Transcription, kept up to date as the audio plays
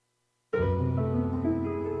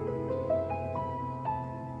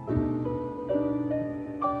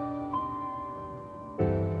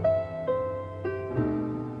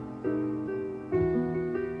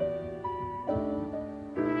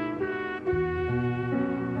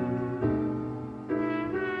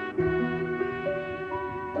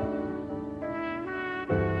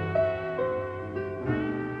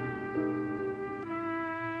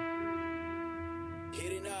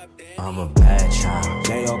I'm a bad child.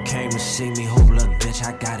 J.O. came to see me, hoop, look, bitch,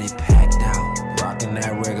 I got it packed out. Rockin'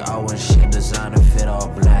 that rig, and shit, designer fit all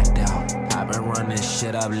blacked out. I've been running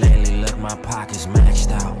shit up lately, look, my pockets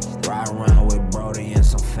maxed out. Ride around with Brody in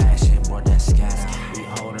some fashion, boy, that's scat. We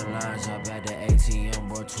holding lines up at the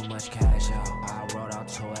ATM, boy, too much cash out. I rode out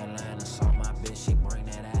to Atlanta, saw my bitch, she bring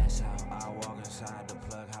that ass out. I walk inside the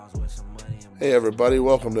plug house with some money. Hey everybody,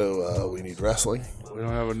 welcome to We Need Wrestling. We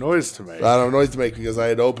don't have a noise to make. I don't have a noise to make because I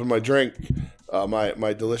had to open my drink,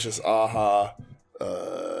 my delicious AHA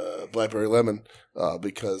blackberry lemon,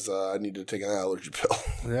 because I needed to take an allergy pill.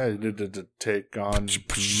 Yeah, you needed to take on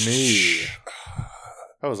me.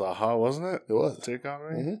 That was AHA, wasn't it? It was. Take on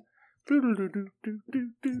me? Mm-hmm.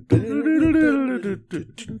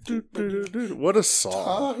 What a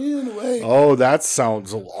song. Anyway. Oh, that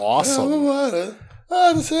sounds awesome.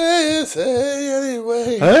 I'm say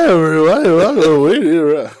anyway. Hey, everybody, welcome. We need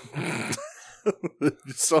you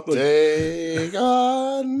sound like, take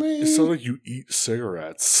on me. you sound like you eat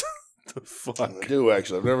cigarettes. The fuck? I do,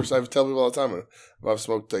 actually. I tell people all the time I've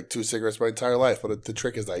smoked like 2 cigarettes my entire life, but the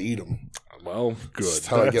trick is I eat them. Well, good. That's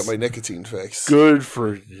how I get my nicotine fix. Good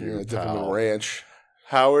for you, Dip in the ranch.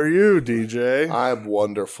 How are you, DJ? I'm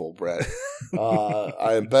wonderful, Brett.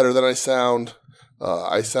 I am better than I sound.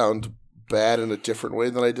 I sound bad in a different way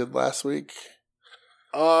than I did last week.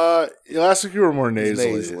 Last week you were more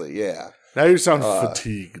nasally. Nasally, yeah. Now you sound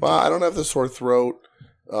fatigued. Well, I don't have the sore throat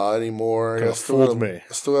anymore. Kind of fooled me.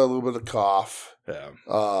 I still got a little bit of cough. Yeah.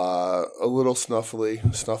 A little snuffly. A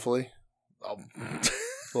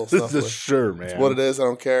little snuffly. Sure, man. It's what it is. I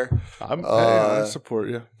don't care. I support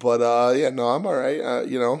you. But yeah, no, I'm all right.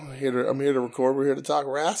 I'm here to record. We're here to talk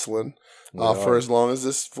wrestling. For as long as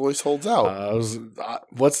this voice holds out.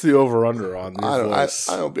 What's the over/under on your voice?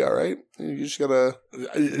 I'll be all right. You just gotta.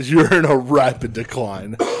 You're in a rapid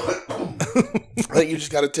decline. I think you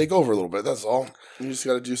just gotta take over a little bit. That's all. You just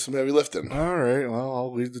gotta do some heavy lifting. All right. Well,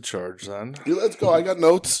 I'll lead the charge then. Let's go. I got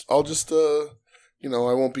notes. I'll just, I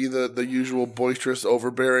won't be the usual boisterous,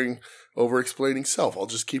 overbearing, over-explaining self. I'll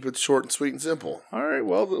just keep it short and sweet and simple. All right.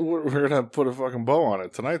 Well, we're gonna put a fucking bow on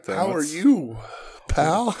it tonight. Then. How are you,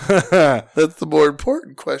 pal? That's the more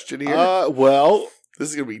important question here. Well, this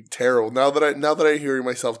is gonna be terrible. Now that I'm hearing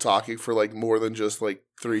myself talking for like more than just like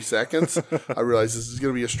 3 seconds, I realize this is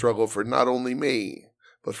gonna be a struggle for not only me,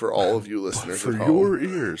 but for all of you listeners. For at home. your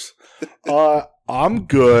ears. I'm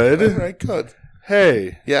good. All right, good.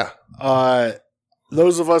 Hey. Yeah.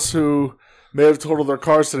 Those of us who may have totaled their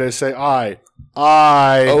cars today say I.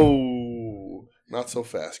 Oh, not so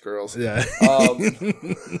fast, girls. Yeah.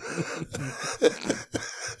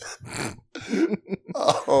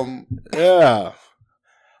 Yeah.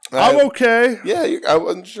 I'm okay. Yeah, I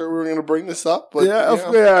wasn't sure we were going to bring this up, but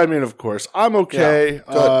I mean, of course, I'm okay.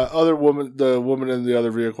 Yeah, the woman in the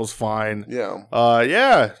other vehicle's fine. Yeah.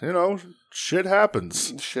 Shit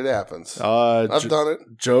happens. Shit happens. I've done it.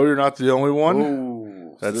 Joe, you're not the only one.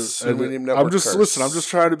 Ooh, I'm just curse.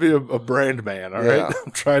 trying to be a brand man. All right,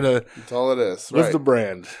 I'm trying to. That's all it is. Live the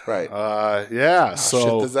brand. Right. Yeah. Shit,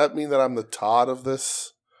 does that mean that I'm the Todd of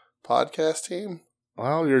this podcast team?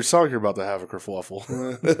 Well, you're talking about the have a kerfluffle.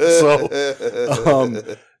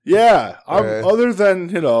 So, yeah. Other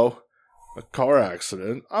than a car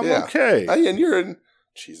accident, I'm okay. And you're in.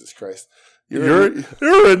 Jesus Christ. You're in.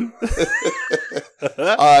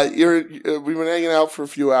 We've been hanging out for a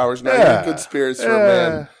few hours now. You're in good spirits for a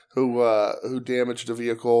man who damaged a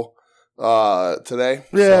vehicle today.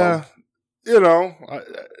 Yeah. So.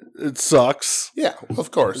 It sucks. Yeah,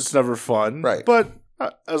 of course. It's never fun. Right. But,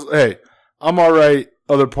 hey, I'm all right.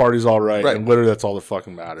 Other party's all right. And literally that's all that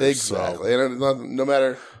fucking matters. Exactly. So. And no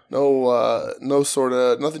matter,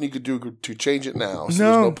 nothing you could do to change it now. So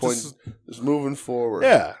no, there's no point just moving forward.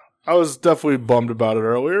 Yeah. I was definitely bummed about it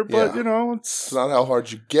earlier, but, it's not how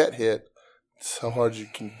hard you get hit. It's how hard you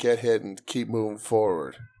can get hit and keep moving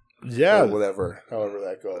forward. Yeah. Or however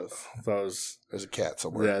that goes. There's a cat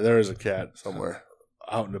somewhere. Yeah, there is a cat. Somewhere.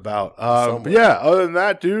 Out and about. But yeah, other than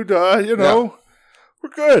that, dude, we're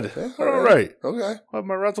good. Yeah, we're all right. Okay. I'll have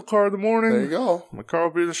my rental car in the morning. There you go. My car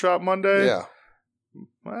will be in the shop Monday. Yeah.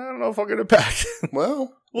 I don't know if I'll get it back.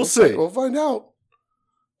 Well, we'll see. We'll find out.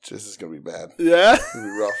 This is going to be bad. Yeah? It's going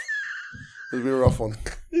to be rough. It'll be a rough one.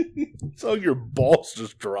 So your balls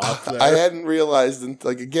just dropped there. I hadn't realized,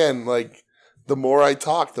 the more I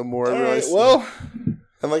talk, the more I realized. Well,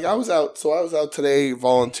 and I was out today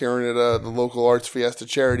volunteering at the local Arts Fiesta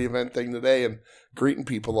charity event thing today and greeting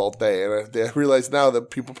people all day. And I realize now that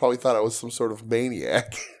people probably thought I was some sort of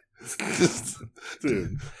maniac.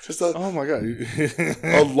 Dude. Just oh my God.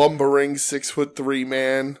 a lumbering 6'3"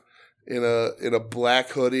 man. in a black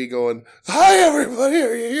hoodie going, "Hi everybody,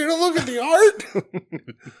 are you here to look at the art?"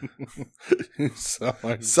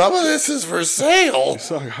 Some of this is for sale. You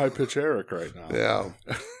sound like High Pitch Eric right now. Yeah.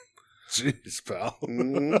 Jeez, pal.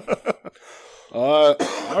 Mm-hmm.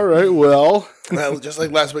 All right, well. Just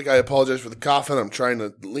like last week, I apologize for the coughing. I'm trying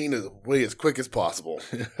to lean away as quick as possible.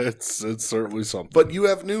 It's certainly something. But you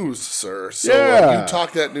have news, sir. So Yeah. you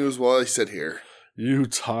talk that news while I sit here. You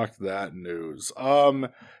talk that news.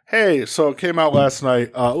 Hey, so it came out last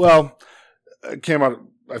night. It came out,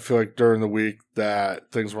 I feel like, during the week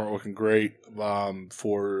that things weren't looking great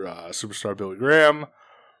for superstar Billy Graham.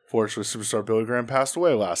 Fortunately, superstar Billy Graham passed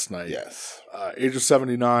away last night. Yes. Age of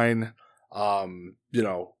 79.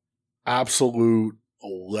 Absolute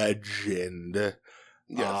legend.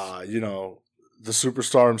 Yes. The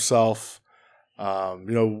superstar himself.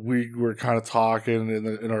 We were kind of talking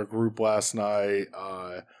in our group last night.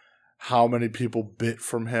 How many people bit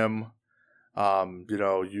from him?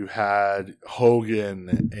 You had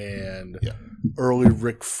Hogan and early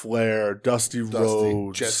Ric Flair, Dusty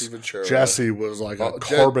Rhodes, Jesse Ventura. Jesse was like a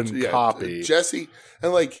carbon copy. Jesse,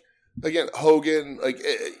 and again, Hogan,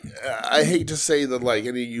 I hate to say that any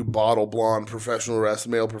of you bottle blonde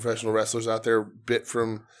male professional wrestlers out there bit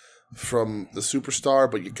from the superstar,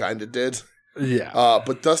 but you kind of did. Yeah.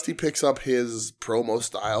 But Dusty picks up his promo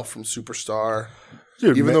style from Superstar.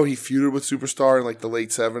 Dude, even though he feuded with Superstar in the late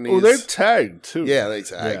 70s. Oh, they tagged too. Yeah, they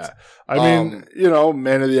tagged. Yeah. I mean,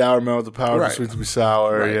 man of the hour, man with the power, right. sweet to be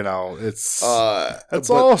sour. Right. It's all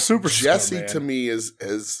Superstar. Jesse man. to me has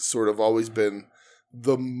sort of always been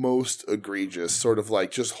the most egregious, sort of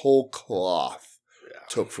just whole cloth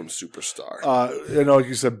took from Superstar. Like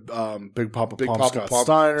you said, Big Papa Pump,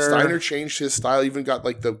 Steiner. Steiner changed his style, even got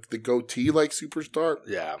the goatee like Superstar.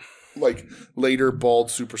 Yeah. Later bald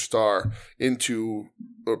Superstar into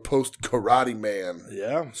or post Karate Man.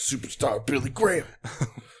 Yeah. Superstar Billy Graham.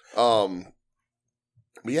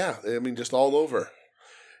 Just all over.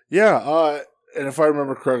 Yeah, and if I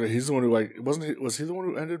remember correctly, he's the one who was he the one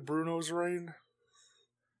who ended Bruno's reign?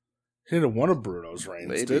 He ended one of Bruno's reigns.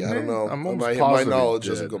 Maybe, didn't I don't he? know. I'm almost my positive knowledge he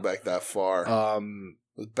doesn't did. go back that far.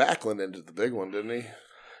 Backlund ended the big one, didn't he?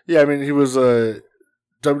 Yeah, I mean he was a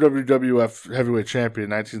WWF heavyweight champion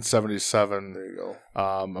in 1977. There you go.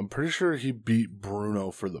 I'm pretty sure he beat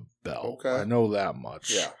Bruno for the belt. Okay. I know that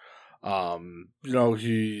much. Yeah.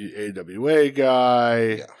 He AWA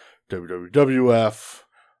guy, WWF.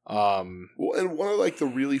 And one of the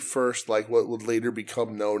really first what would later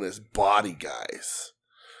become known as body guys.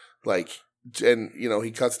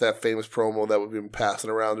 He cuts that famous promo that we've been passing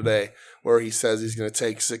around today where he says he's going to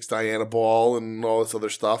take 6 Diana Ball and all this other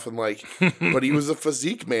stuff. And but he was a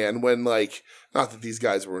physique man when not that these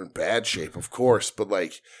guys were in bad shape, of course, but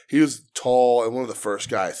he was tall and one of the first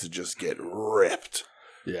guys to just get ripped.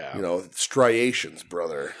 Yeah. Striations,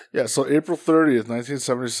 brother. Yeah, so April 30th,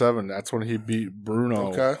 1977, that's when he beat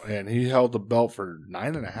Bruno. Okay. And he held the belt for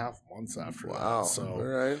 9.5 months after that. Wow. So, all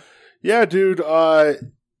right. Yeah, dude.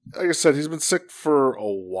 Like I said, he's been sick for a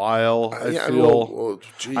while, I feel.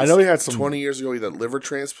 I know he had some 20 years ago, he had liver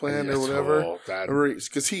transplant or whatever.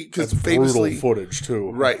 Because famously brutal footage, too.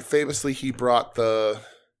 Right. Famously, he brought the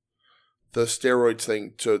steroids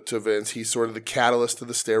thing to Vince. He's sort of the catalyst to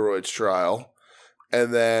the steroids trial.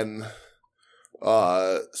 And then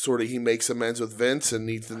he makes amends with Vince and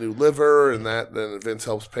needs the new liver, and then Vince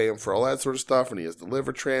helps pay him for all that sort of stuff, and he has the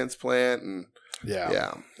liver transplant, and he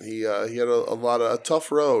had a tough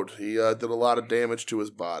road. He did a lot of damage to his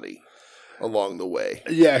body along the way.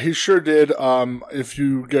 Yeah, he sure did. If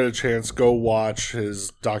you get a chance, go watch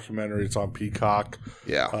his documentary. It's on Peacock.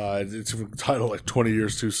 Yeah, it's titled 20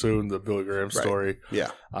 Years Too Soon: The Billy Graham Story.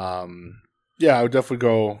 Yeah. Yeah, I would definitely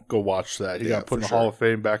go watch that. He got put in the Hall of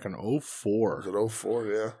Fame back in 2004. Was it 2004?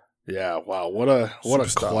 Yeah. Yeah, wow. What a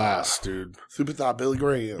class, dude. Superstar Billy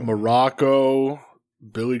Graham. Morocco,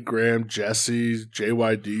 Billy Graham, Jesse,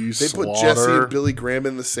 JYD, They Slaughter. put Jesse and Billy Graham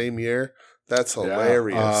in the same year? That's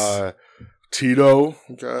hilarious. Tito,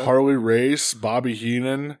 okay. Harley Race, Bobby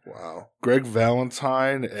Heenan, wow, Greg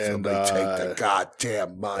Valentine, and take the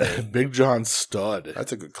goddamn money. Big John Studd.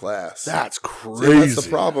 That's a good class. That's crazy. See, that's the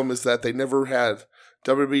problem is that they never had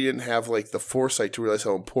WWE didn't have the foresight to realize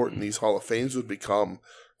how important these Hall of Fames would become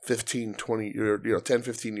 15, 20, 10,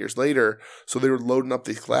 15 years later. So they were loading up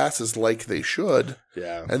these classes like they should.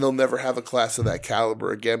 Yeah. And they'll never have a class of that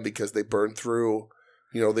caliber again because they burned through.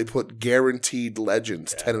 They put guaranteed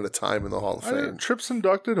legends 10 at a time in the Hall of Fame. Trips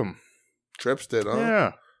inducted him. Trips did, huh?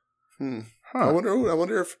 Yeah. Huh. I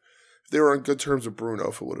wonder if they were on good terms with Bruno,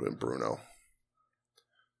 if it would have been Bruno.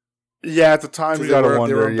 Yeah, at the time, you got to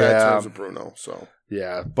wonder. They were on bad terms with Bruno, so.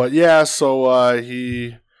 Yeah, but yeah, so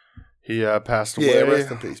he He passed away. Yeah,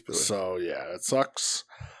 rest in peace, Billy. So, yeah, it sucks.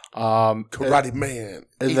 Karate Man.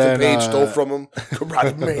 And Ethan then, Page stole from him.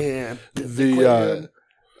 Karate Man.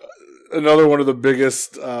 Another one of the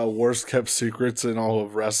biggest, worst kept secrets in all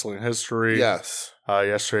of wrestling history. Yes.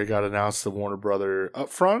 Yesterday got announced the Warner Brother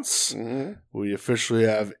upfronts. Mm-hmm. We officially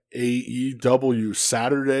have AEW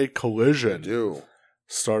Saturday Collision. We do.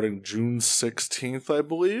 Starting June 16th, I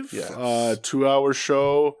believe. Yes. 2-hour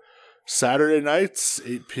show. Saturday nights,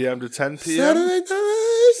 8 p.m. to 10 p.m.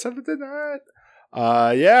 Saturday night.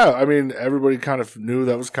 Yeah, I mean, everybody kind of knew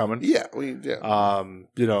that was coming. Yeah.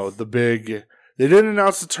 The big... They didn't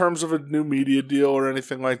announce the terms of a new media deal or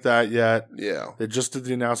anything like that yet. Yeah. They just did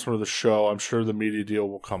the announcement of the show. I'm sure the media deal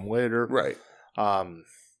will come later. Right. The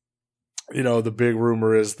big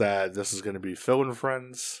rumor is that this is going to be Phil and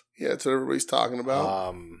Friends. Yeah, that's what everybody's talking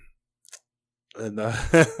about. And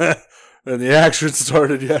the action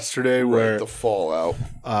started yesterday where the fallout.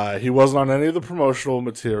 He wasn't on any of the promotional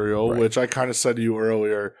material, Right. which I kind of said to you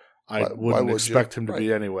earlier. I wouldn't expect him to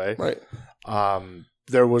be anyway. Right.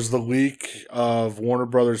 There was the leak of Warner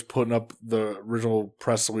Brothers putting up the original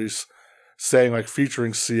press release saying like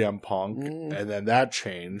featuring CM Punk, and then that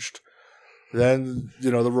changed. Then,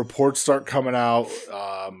 the reports start coming out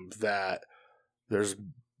that there's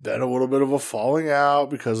been a little bit of a falling out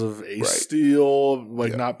because of Ace Steel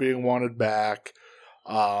not being wanted back.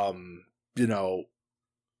 A lot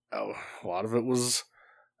of it was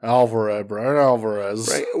Brian Alvarez.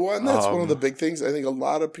 Right. Well, and that's one of the big things. I think a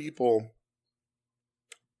lot of people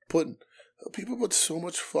put so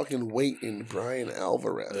much fucking weight in Brian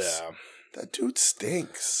Alvarez. Yeah. That dude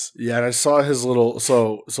stinks. Yeah, and I saw his little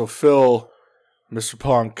so Phil, Mr.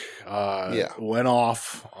 Punk, went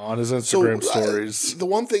off on his Instagram stories. The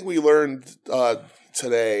one thing we learned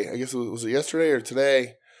today, I guess was it yesterday or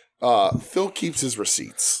today, Phil keeps his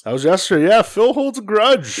receipts. That was yesterday. Yeah, Phil holds a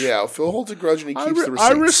grudge. Yeah, Phil holds a grudge and he keeps the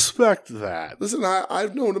receipts. I respect that. Listen,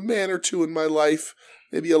 I've known a man or two in my life,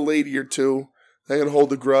 maybe a lady or two, that can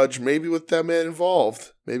hold a grudge, maybe with that man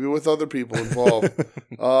involved, maybe with other people involved.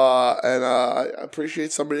 I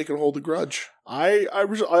appreciate somebody that can hold a grudge. I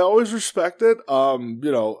always respect it. I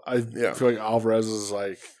feel like Alvarez is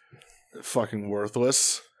like fucking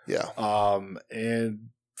worthless. Yeah. And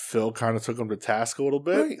Phil kind of took him to task a little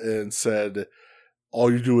bit and said, all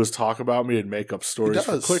you do is talk about me and make up stories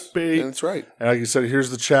for clickbait. And that's right. And like you said, here's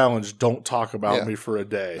the challenge. Don't talk about me for a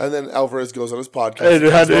day. And then Alvarez goes on his podcast.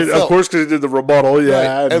 Of course, because he did the rebuttal.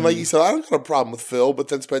 Yeah. Right. And like you said, I don't got a problem with Phil, but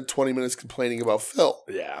then spent 20 minutes complaining about Phil.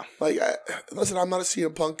 Yeah. Listen, I'm not a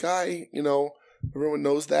CM Punk guy. Everyone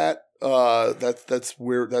knows that.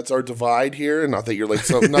 That's our divide here. Not that you're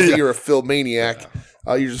that you're a Phil maniac.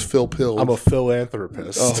 You're just Phil Pill. I'm a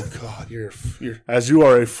philanthropist. Oh God, you're as you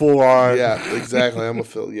are a full on. Yeah, exactly. I'm a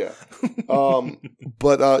Phil. Yeah,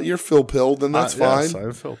 but you're Phil pilled, and that's fine. Yes,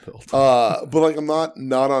 I'm Phil pilled. But I'm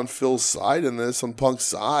not on Phil's side in this. On Punk's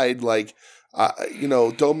side,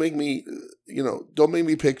 don't make me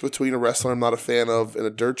pick between a wrestler I'm not a fan of and a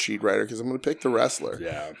dirt sheet writer because I'm going to pick the wrestler.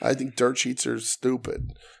 Yeah, I think dirt sheets are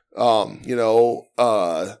stupid. Not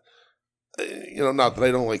that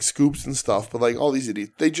I don't like scoops and stuff, but all these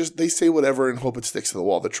idiots, they say whatever and hope it sticks to the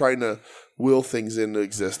wall. They're trying to will things into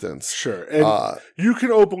existence. Sure. And you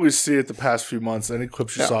can openly see it the past few months, any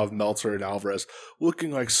clips you saw of Meltzer and Alvarez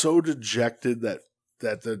looking so dejected that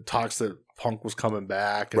the talks that Punk was coming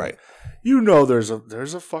back. And there's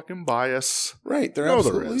a fucking bias. Right. There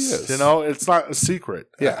absolutely is. It's not a secret.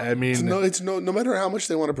 Yeah. I mean, no matter how much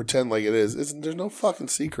they want to pretend like it is, there's no fucking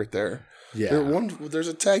secret there. Yeah. There's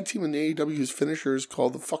a tag team in the AEW whose finisher is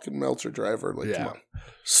called the fucking Meltzer Driver. Come on.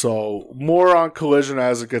 So more on Collision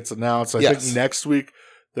as it gets announced. I think next week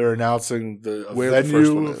they're announcing the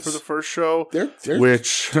venue for the first show. They're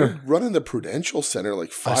running the Prudential Center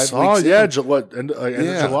 5 weeks in. End of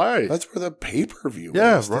July. That's where the pay-per-view is.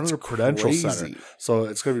 Yeah, running the Prudential Center. So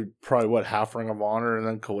it's going to be probably, half Ring of Honor and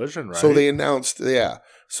then Collision, right? So they announced,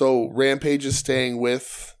 So Rampage is staying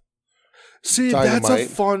with Dynamite. That's a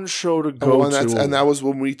fun show to go to. And that was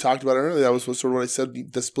when we talked about it earlier. That was sort of what I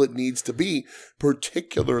said the split needs to be,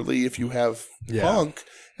 particularly if you have Punk.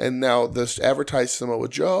 And now this advertised Samoa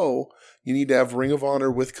Joe, you need to have Ring of Honor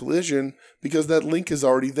with Collision because that link is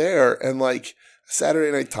already there. And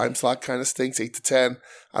Saturday night time slot kind of stinks, 8 to 10.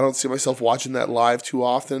 I don't see myself watching that live too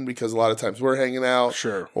often because a lot of times we're hanging out.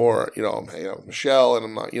 Sure. Or, I'm hanging out with Michelle and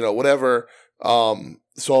I'm not, whatever.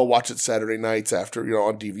 So I'll watch it Saturday nights after,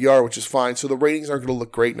 on DVR, which is fine. So the ratings aren't going to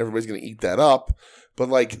look great and everybody's going to eat that up. But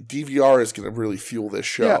like DVR is going to really fuel this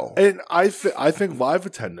show. Yeah, and I think live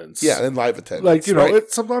attendance. Yeah, and live attendance. Like, you know, right.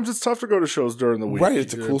 sometimes it's tough to go to shows during the week. Right,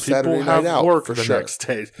 it's a cool Saturday People night have out, work for the sure. next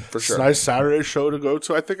day. For It's sure. a nice Saturday show to go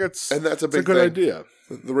to. I think it's And that's a good thing. idea.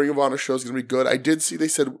 The Ring of Honor show is going to be good. I did see they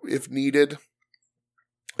said if needed,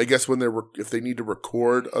 I guess if they need to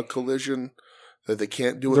record a collision, that they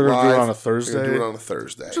can't do it They're live. gonna do it on a They're Thursday. going to do it on a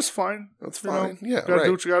Thursday. Just fine. That's You fine. know, Yeah, gotta right.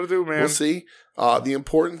 do what you gotta do, man. We'll see. The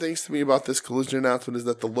important things to me about this collision announcement is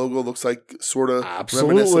that the logo looks like sort of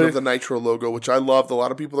reminiscent of the Nitro logo, which I loved. A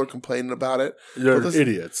lot of people are complaining about it. You're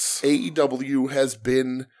idiots. AEW has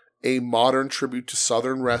been a modern tribute to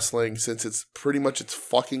Southern wrestling since it's pretty much its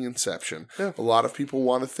fucking inception. Yeah. A lot of people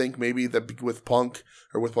want to think maybe that with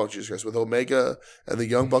Omega and the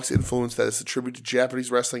Young Bucks influence, that it's a tribute to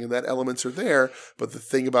Japanese wrestling, and that elements are there. But the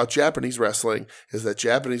thing about Japanese wrestling is that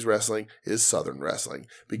Japanese wrestling is Southern wrestling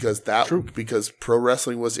because pro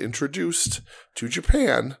wrestling was introduced to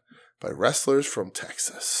Japan by wrestlers from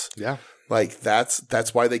Texas. Yeah. Like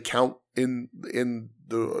that's why they count in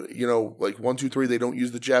the, you know, like 1, 2, 3. They don't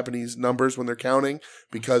use the Japanese numbers when they're counting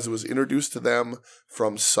because it was introduced to them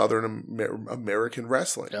from Southern American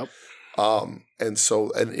wrestling. Yep. And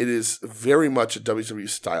it is very much a WWE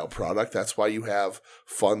style product. That's why you have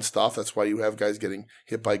fun stuff. That's why you have guys getting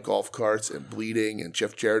hit by golf carts and bleeding, and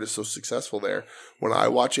Jeff Jarrett is so successful there. When I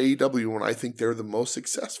watch AEW, when I think they're the most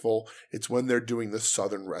successful, it's when they're doing the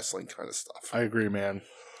Southern wrestling kind of stuff. I agree, man.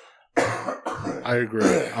 I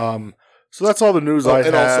agree. So that's all the news I had.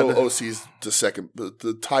 And also OC's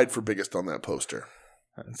the tied for biggest on that poster.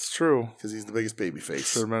 It's true. Because he's the biggest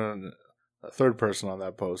babyface. Should have been a third person on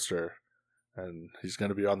that poster. And he's going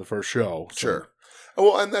to be on the first show. So. Sure.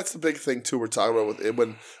 Well, and that's the big thing, too, we're talking about with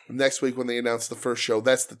when next week when they announce the first show,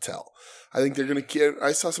 that's the tell. I think they're going to –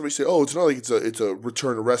 I saw somebody say, it's not like it's a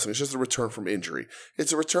return to wrestling. It's just a return from injury.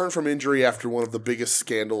 It's a return from injury after one of the biggest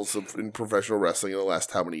scandals in professional wrestling in the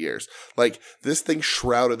last how many years. Like, this thing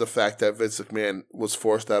shrouded the fact that Vince McMahon was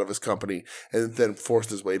forced out of his company and then forced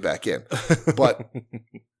his way back in. But –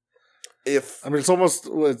 it's almost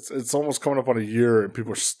coming up on a year and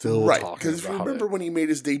people are still talking about it. Because if you remember when he made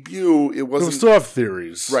his debut, it wasn't... People still have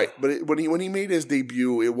theories. Right, but when he made his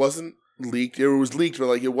debut, it wasn't leaked. It was leaked, but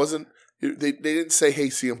like it wasn't... They didn't say, hey,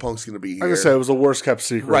 CM Punk's going to be here. I was going to say, it was the worst kept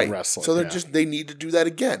secret in wrestling. So they need to do that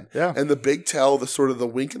again. Yeah. And the big tell, the sort of the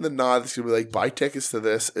wink and the nod that's going to be like, buy tickets to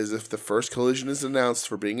this, is if the first collision is announced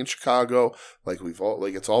for being in Chicago, like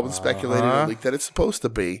it's all been speculated and leaked that it's supposed to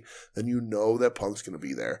be, then you know that Punk's going to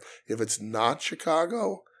be there. If it's not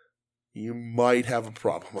Chicago, you might have a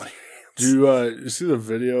problem on your hands. Do you see the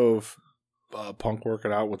video of Punk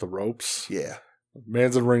working out with the ropes? Yeah.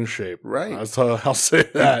 Man's in ring shape. Right. I'll say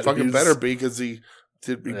that. He fucking better be because he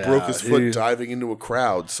broke his foot diving into a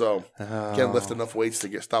crowd. So can't lift enough weights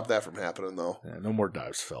to stop that from happening, though. Yeah, no more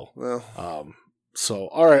dives, Phil. Well. So,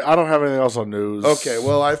 all right. I don't have anything else on news. Okay.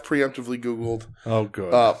 Well, I've preemptively Googled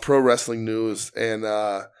pro wrestling news. And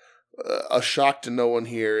a shock to no one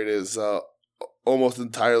here, it is almost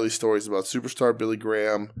entirely stories about superstar Billy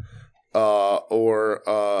Graham or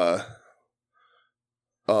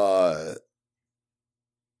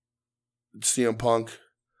CM Punk.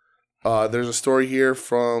 There's a story here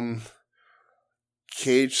from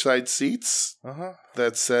Cage Side Seats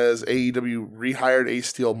that says AEW rehired Ace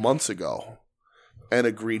Steel months ago and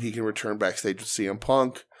agreed he can return backstage with CM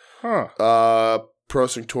Punk. Pro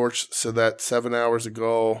Wrestling Torch said that 7 hours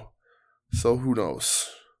ago. So who knows?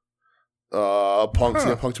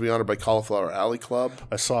 CM Punk to be honored by Cauliflower Alley Club.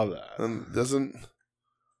 I saw that. And doesn't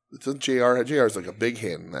JR's like a big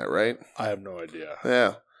hand in that, right? I have no idea.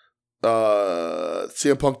 Yeah.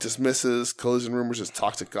 CM Punk dismisses collision rumors as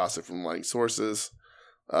toxic gossip from lying sources.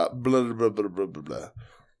 Blah, blah, blah, blah, blah, blah,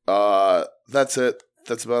 blah. That's it.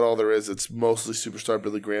 That's about all there is. It's mostly superstar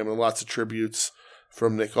Billy Graham and lots of tributes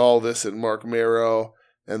from Nick Aldis and Mark Marrow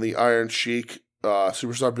and the Iron Sheik.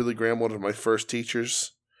 Superstar Billy Graham, one of my first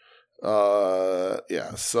teachers. Did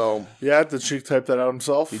Sheik type that out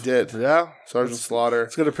himself? He did. Yeah. Sergeant Slaughter.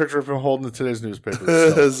 Let's get a picture of him holding in today's newspaper.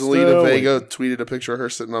 Zelina Vega tweeted a picture of her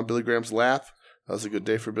sitting on Billy Graham's lap. That was a good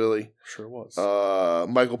day for Billy. Sure was.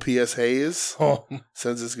 Michael P.S. Hayes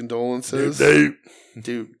sends his condolences. Dude.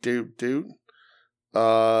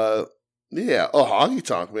 Honky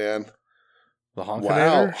Tonk Man. The Honky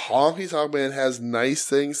Wow. Honky Tonk Man has nice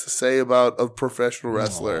things to say about a professional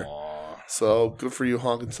wrestler. Aww. So good for you,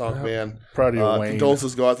 Honky Tonk Man. Proud of you, Wayne.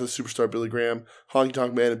 Condolences go out to the superstar Billy Graham. Honky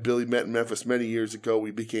Tonk Man and Billy met in Memphis many years ago.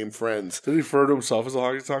 We became friends. Did he refer to himself as a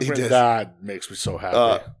Honky Tonk Man? Did. That makes me so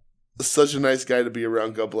happy. Such a nice guy to be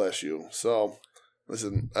around. God bless you. So,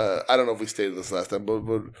 Listen, I don't know if we stated this last time, but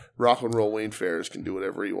Rock and Roll Wayne Ferris can do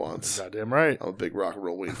whatever he wants. Goddamn right. I'm a big Rock and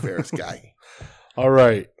Roll Wayne Ferris guy. All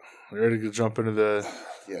right. We ready to jump into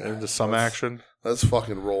some action? Let's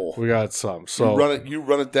fucking roll. We got some. So you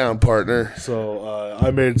run it down, partner. So I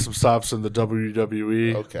made some stops in the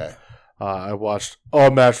WWE. Okay. I watched a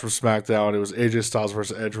match from SmackDown. It was AJ Styles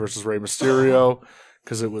versus Edge versus Rey Mysterio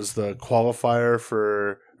because it was the qualifier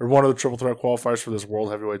or one of the triple threat qualifiers for this world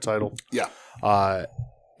heavyweight title. Yeah.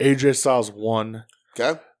 AJ Styles won.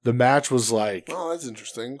 Okay. The match was like... Oh, that's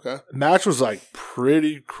interesting. Okay. The match was like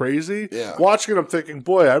pretty crazy. Yeah. Watching it, I'm thinking,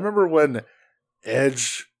 boy, I remember when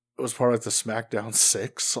Edge was part of like the SmackDown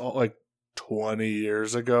 6 like 20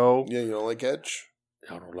 years ago. Yeah, you don't like Edge?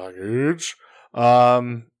 I don't like Edge.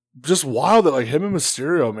 Just wild that like him and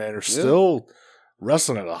Mysterio, man, are still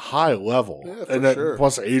wrestling at a high level. Yeah, and then sure.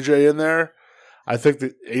 Plus AJ in there. I think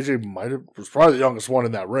that AJ was probably the youngest one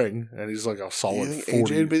in that ring, and he's like a solid You think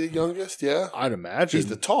 40. AJ would be the youngest? Yeah. I'd imagine. He's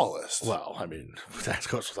the tallest. Well, I mean, that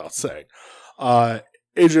goes without saying.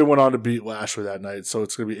 AJ went on to beat Lashley that night, so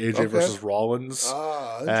it's going to be AJ versus Rollins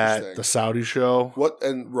at the Saudi show.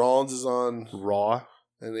 And Rollins is on Raw.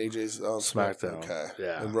 And AJ's on SmackDown. Okay.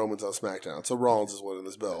 Yeah. And Roman's on SmackDown. So Rollins is winning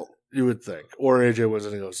this belt. You would think. Or AJ wins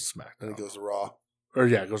and he goes to SmackDown. And he goes to Raw. Or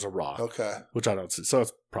it goes to Raw. Okay. Which I don't see. So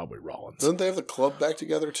it's probably Rollins. Doesn't they have the club back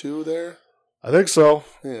together too there? I think so.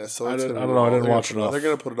 Yeah, so I it's don't gonna know. I be didn't watch enough. They're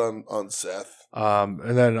going to put it on Seth.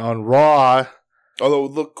 And then on Raw... Although it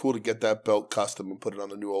would look cool to get that belt custom and put it on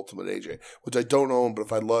the new Ultimate AJ, which I don't own, but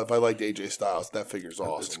if I liked AJ Styles, that figure's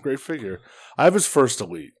awesome. It's a great figure. I have his first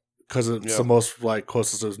Elite because it's the most like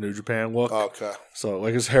closest to his New Japan look. Okay. So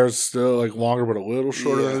like his hair is still like longer but a little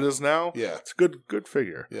shorter than it is now. Yeah. It's a good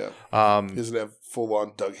figure. Yeah. He doesn't have full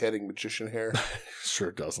on Doug Henning magician hair.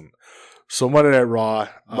 Sure doesn't. So Monday Night Raw.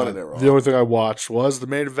 The only thing I watched was the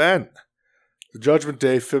main event. The Judgment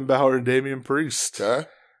Day, Finn Balor and Damian Priest. Okay.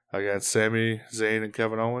 Against Sami Zayn and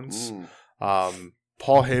Kevin Owens.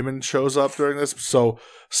 Paul Heyman shows up during this. So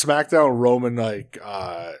SmackDown Roman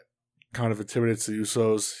kind of intimidates the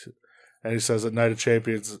Usos. And he says at Night of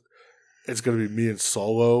Champions, it's going to be me and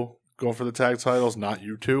Solo going for the tag titles, not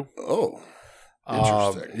you two. Oh,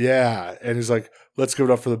 interesting. Yeah. And he's like, let's give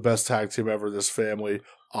it up for the best tag team ever, this family,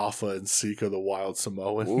 Alpha and Sika, the Wild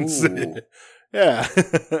Samoans. Yeah.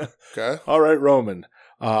 Okay. All right, Roman.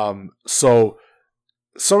 So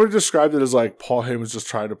somebody described it as like Paul Heyman's just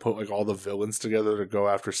trying to put like all the villains together to go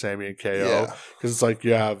after Sami and KO. Because it's like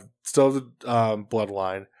you have still the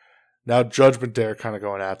Bloodline. Now Judgment Day are kind of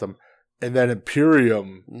going at them. And then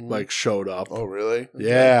Imperium like showed up. Oh, really? Okay.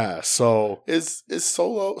 Yeah. So is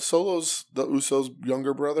Solo's the Usos'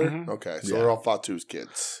 younger brother? Mm-hmm. Okay, so they're all Fatu's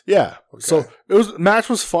kids. Yeah. Okay. So match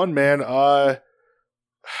was fun, man. I'm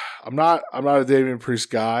not a Damian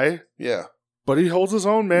Priest guy. Yeah. But he holds his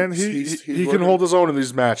own, man. He can hold his own in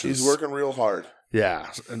these matches. He's working real hard.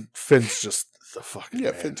 Yeah. And Finn's just the fucking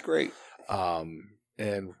man. Finn's great.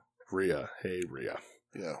 And Rhea. Hey, Rhea.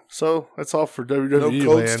 Yeah. So that's all for WWE. No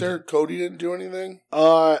Codester? Cody didn't do anything?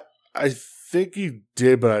 I think he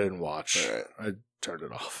did, but I didn't watch. All right. I turned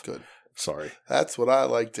it off. Good. Sorry. That's what I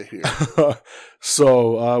like to hear.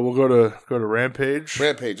 So we'll go to Rampage.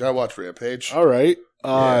 Rampage. I watch Rampage. All right.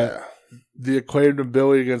 Yeah. The Acclaimed and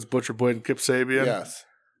Billy against Butcher Blade and Kip Sabian. Yes.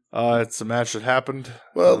 It's a match that happened.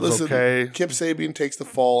 Well, listen, okay. Kip Sabian takes the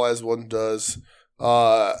fall as one does.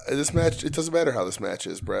 This match, it doesn't matter how this match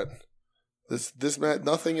is, Brett. This match,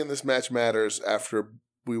 nothing in this match matters after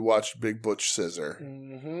we watched Big Butch Scissor.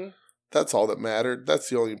 Mm-hmm. That's all that mattered. That's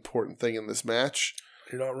the only important thing in this match.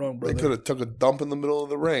 You're not wrong, brother. They could have took a dump in the middle of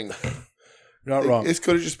the ring. You're not wrong. It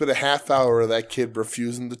could have just been a half hour of that kid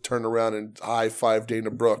refusing to turn around and high five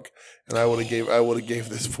Dana Brooke, and I would have gave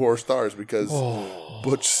this 4 stars because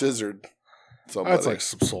Butch scissored somebody. That's like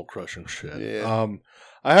some soul crushing shit. Yeah.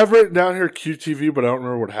 I have written down here QTV, but I don't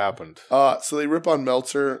remember what happened. So they rip on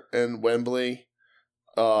Meltzer and Wembley.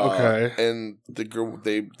 Okay. And the girl,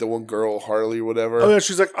 the one girl, Harley or whatever. Oh yeah,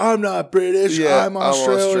 she's like, I'm not British. Yeah, I'm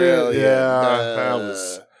Australian. Yeah, that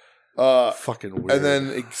was fucking weird. And then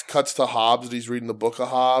it cuts to Hobbs, and he's reading the book of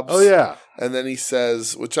Hobbs. Oh yeah. And then he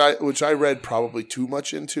says, which I read probably too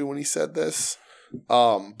much into when he said this.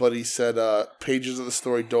 But he said, pages of the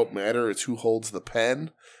story don't matter. It's who holds the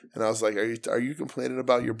pen. And I was like, are you complaining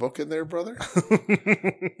about your book in there, brother?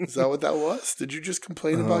 Is that what that was? Did you just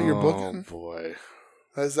complain about your booking? Oh, boy.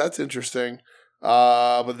 That's interesting.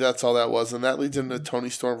 But that's all that was. And that leads into Tony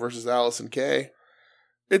Storm versus Allison Kay.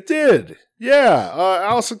 It did. Yeah.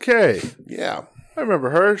 Allison Kay. Yeah. I remember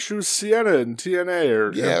her. She was Sienna in TNA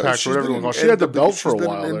or Impact or whatever you want to call it. She had the belt for a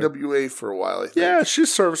while. She's been in NWA for a while, I think. Yeah,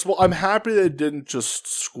 she's serviceable. I'm happy they didn't just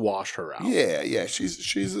squash her out. Yeah.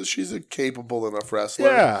 She's a capable enough wrestler.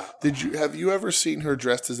 Yeah. Have you ever seen her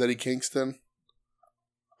dressed as Eddie Kingston?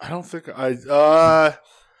 I don't think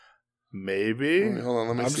maybe. Hold on,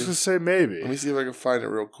 let me see. I'm just gonna say maybe. Let me see if I can find it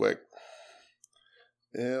real quick.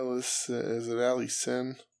 Is it Ali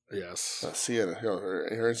Sin? Yes. Sienna. Her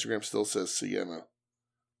Instagram still says Sienna.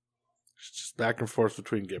 She's just back and forth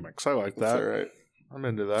between gimmicks. I like that. That's all right. I'm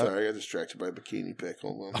into that. Sorry, I got distracted by a bikini pic.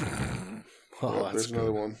 Hold on. There's good.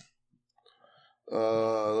 another one.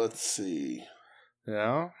 Let's see.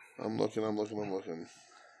 Yeah? I'm looking.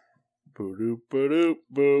 Boo-doop, boo-doop,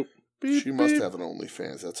 boop. Beep, She must beep. have an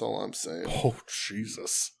OnlyFans. That's all I'm saying. Oh,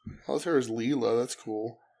 Jesus. How's her as Leela? That's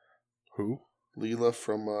cool. Who? Leela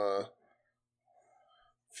from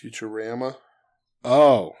Futurama.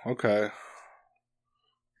 Oh, okay.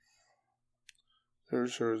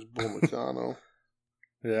 There's her as Bull Meccano.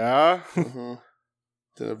 Yeah?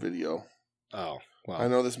 Did a video. Oh, wow. I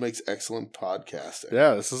know this makes excellent podcasting.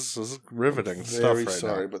 Yeah, this is riveting stuff right now. Very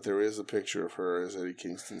sorry, but there is a picture of her as Eddie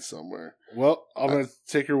Kingston somewhere. Well, I'm going to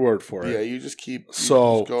take your word for it. Yeah, you just keep...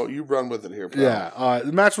 You run with it here, pal. Yeah,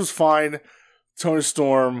 the match was fine. Tony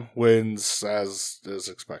Storm wins as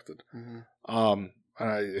expected. And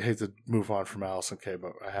I hate to move on from Allison Kay,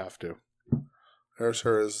 but I have to. There's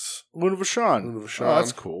her as... Luna Vachon. Oh,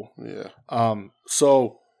 that's cool. Yeah.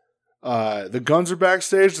 So... the Guns are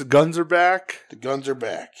backstage. The Guns are back.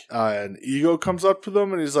 And Ego comes up to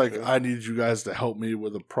them and he's like, I need you guys to help me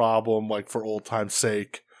with a problem, like for old time's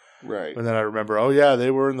sake. Right. And then I remember, oh yeah, they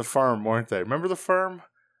were in the Firm, weren't they? Remember the Firm?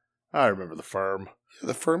 I remember the Firm. Yeah,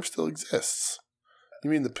 the Firm still exists. You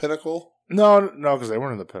mean the Pinnacle? No, because they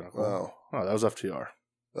weren't in the Pinnacle. Oh, that was FTR.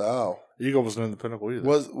 Oh. Ego wasn't in the Pinnacle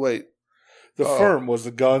either. The Firm was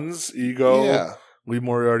the Guns, Ego, Lee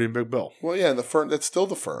Moriarty, and Big Bill. Well, yeah, the Firm, that's still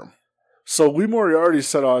the Firm. So Lee Moriarty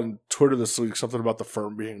said on Twitter this week something about the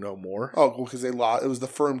Firm being no more. Oh, well, because they lost. It was the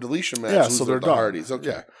Firm deletion match. Yeah, so they're the done. Hardys. Okay.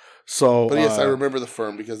 Yeah. So, but yes, I remember the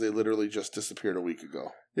Firm because they literally just disappeared a week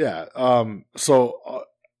ago. Yeah. So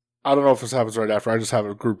I don't know if this happens right after. I just have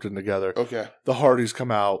it grouped in together. Okay. The Hardys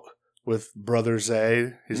come out with Brother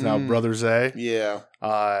Zay. He's now Brother Zay. Yeah.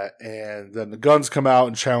 And then the Guns come out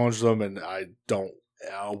and challenge them, and I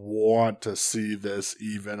want to see this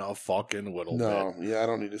even a fucking little bit. No, yeah, I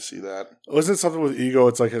don't need to see that. Wasn't it something with Ego?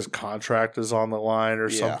 It's like his contract is on the line or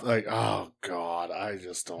something. Like, oh God, I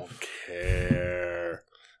just don't care.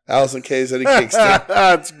 Allison Kay's Eddie Kingston.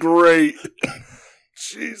 That's great.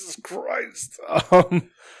 Jesus Christ.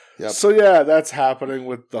 Yep. So yeah, that's happening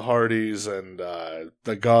with the Hardys and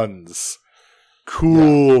the Guns.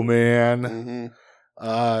 Cool, man.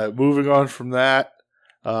 Moving on from that.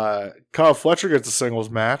 Kyle Fletcher gets a singles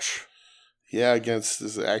match. Yeah, against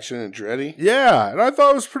this Action Andretti. Yeah, and I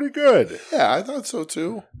thought it was pretty good. Yeah, I thought so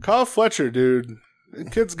too. Kyle Fletcher, dude, the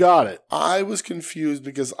kid's got it. I was confused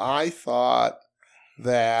because I thought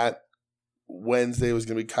that Wednesday was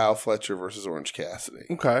going to be Kyle Fletcher versus Orange Cassidy.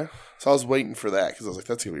 Okay. So I was waiting for that because I was like,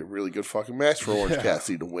 that's going to be a really good fucking match for Orange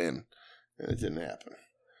Cassidy to win. And it didn't happen.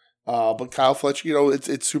 But Kyle Fletcher,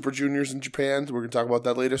 it's Super Juniors in Japan. We're going to talk about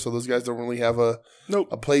that later. So those guys don't really have a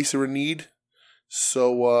place or a need.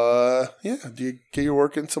 So, do you get your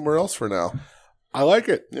work in somewhere else for now? I like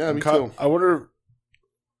it. Yeah, me too. I wonder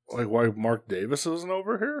why Mark Davis isn't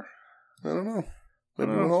over here? I don't know.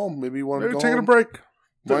 Maybe he went home. Maybe he wanted to go taking home. a break.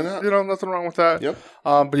 Why not? Nothing wrong with that. Yep.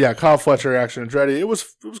 But yeah, Kyle Fletcher, Action Andretti, it was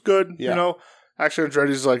good. Yeah. Action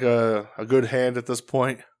Andretti's like a good hand at this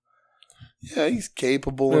point. Yeah, he's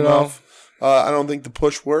capable enough. I don't think the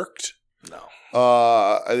push worked. No.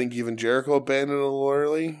 I think even Jericho abandoned it a little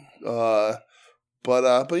early.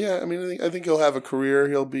 But yeah, I mean, I think he'll have a career.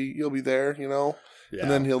 He'll be there, Yeah.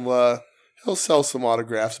 And then he'll sell some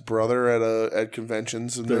autographs, brother, at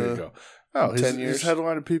conventions. There you go. Oh, 10 years. He's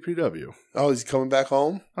headline at PPW. Oh, he's coming back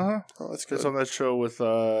home? Uh-huh. Oh, that's good. He's on that show with,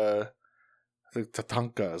 I think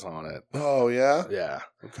Tatanka is on it. Oh, yeah? Yeah.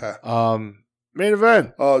 Okay. Main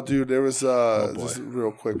event. Oh, dude, there was, just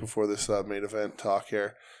real quick before this main event talk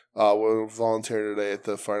here. We were volunteering today at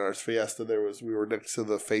the Fine Arts Fiesta. We were next to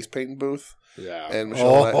the face painting booth. Yeah. And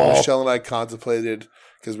Michelle and I contemplated,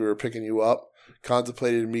 because we were picking you up,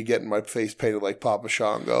 contemplated me getting my face painted like Papa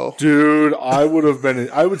Shango. Dude, I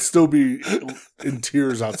would still be in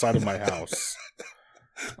tears outside of my house.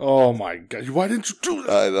 Oh my God. Why didn't you do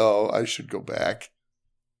that? I know. I should go back.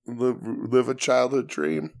 Live a childhood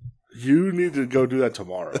dream. You need to go do that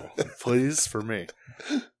tomorrow, please, for me.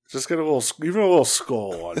 Just get a little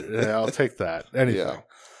skull on it. Yeah, I'll take that. Anything.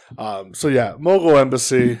 Yeah. So yeah, Mogul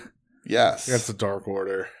Embassy. Yes. against the Dark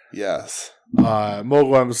Order. Yes.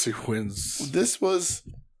 Mogul Embassy wins. This was,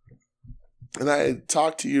 and I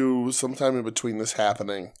talked to you sometime in between this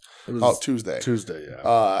happening. It was Tuesday. Tuesday,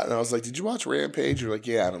 yeah. And I was like, "Did you watch Rampage?" You're like,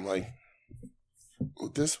 "Yeah." And I'm like,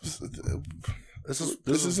 "This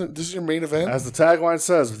is your main event." As the tagline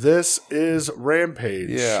says, this is Rampage.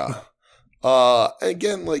 Yeah.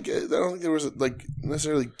 Again, like I don't think there was like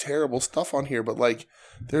necessarily terrible stuff on here, but like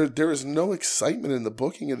there is no excitement in the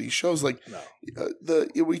booking of these shows. Like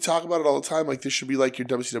we talk about it all the time. Like this should be like your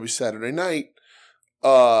WCW Saturday Night,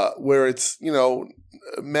 where it's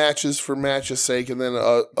matches for matches' sake, and then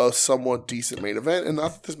a somewhat decent main event. And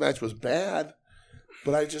not that this match was bad,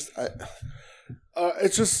 but it's just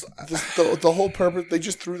the whole purpose. They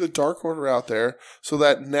just threw the Dark Order out there so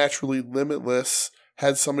that Naturally Limitless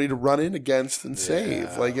had somebody to run in against and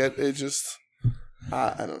save. Like it just,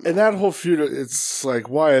 I don't know. And that whole feud, it's like,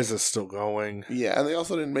 why is this still going? Yeah, and they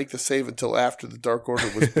also didn't make the save until after the Dark Order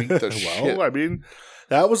was beat the shit. Well, I mean,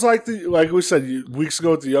 that was like we said weeks ago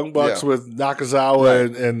with the Young Bucks with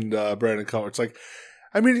Nakazawa and Brandon Cutler. It's like,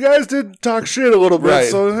 I mean, you guys did talk shit a little bit, right.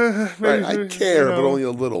 so maybe, I care, but only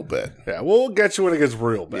a little bit. Yeah, we'll get you when it gets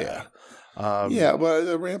real bad. Yeah, but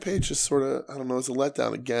the Rampage just sort of, I don't know, it's a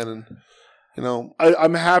letdown again, and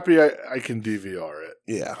I'm happy I can DVR it.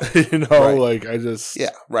 Yeah, right. Like I just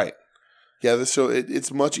right. Yeah, this show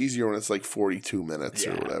it's much easier when it's like 42 minutes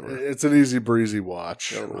or whatever. It's an easy breezy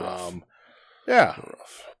watch. Yeah.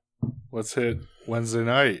 Let's hit Wednesday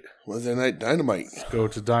night. Wednesday Night Dynamite. Let's go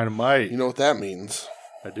to Dynamite. You know what that means?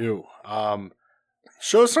 I do.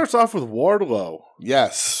 Show starts off with Wardlow.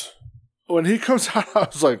 Yes. When he comes out, I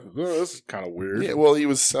was like, oh, this is kind of weird. Yeah, well, he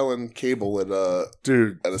was selling cable at a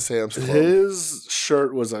Sam's Club. His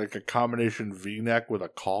shirt was like a combination V-neck with a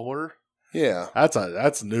collar. Yeah.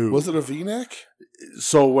 That's new. Was it a V-neck?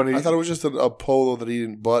 So when I thought it was just a polo that he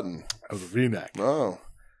didn't button. It was a V-neck. Oh.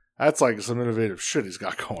 That's like some innovative shit he's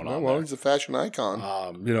got going on. Well, he's a fashion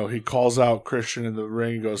icon. He calls out Christian in the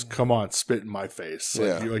ring and goes, "Come on, spit in my face."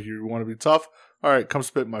 Like you want to be tough? All right, come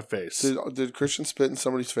spit in my face. Did Christian spit in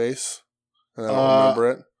somebody's face? And I don't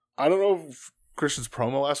remember it. I don't know if Christian's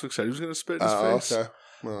promo last week said he was going to spit in his face. Okay.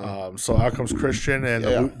 Well. So out comes Christian and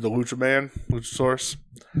the Lucha Man, Luchasaurus.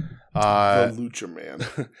 The Lucha Man.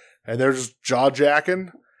 And they're just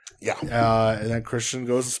jaw-jacking. Yeah. And then Christian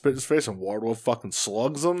goes to spit in his face, and Wardlow fucking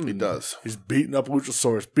slugs him. He does. He's beating up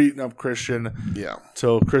Luchasaurus, beating up Christian. Yeah.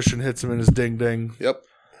 Till Christian hits him in his ding-ding. Yep.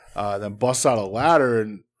 Then busts out a ladder,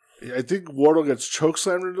 and I think Wardlow gets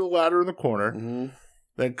chokeslammed into the ladder in the corner. Mm-hmm.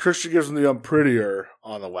 Then Christian gives him the unprettier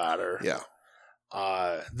on the ladder. Yeah.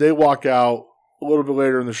 They walk out. A little bit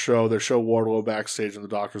later in the show, they show Wardlow backstage in the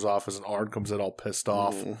doctor's office, and Arn comes in all pissed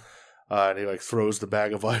off. Mm-hmm. And he throws the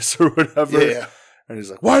bag of ice or whatever. Yeah. And he's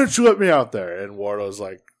like, "Why didn't you let me out there?" And Wardlow's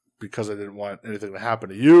like, "Because I didn't want anything to happen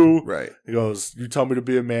to you." Right. He goes, "You tell me to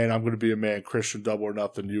be a man, I'm going to be a man. Christian, double or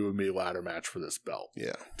nothing, you and me ladder match for this belt."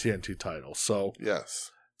 Yeah. TNT title. So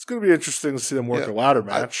yes. It's going to be interesting to see them work a ladder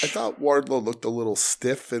match. I thought Wardlow looked a little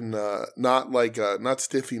stiff and not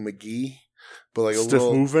Stiffy McGee, but like stiff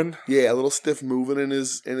moving. Yeah, a little stiff moving in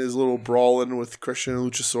his little brawling with Christian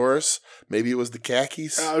and Luchasaurus. Maybe it was the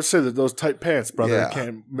khakis. I would say that those tight pants, brother.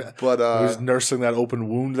 Yeah. But he's nursing that open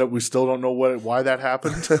wound that we still don't know why that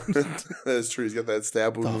happened. That's true. He's got that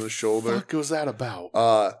stab wound in his shoulder. What was that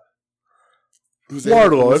about?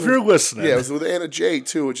 Wardlow, if you're listening. Yeah, it was with Anna Jay,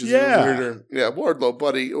 too, which is even weirder. Yeah, Wardlow,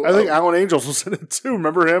 buddy. I think Alan Angels was in it, too.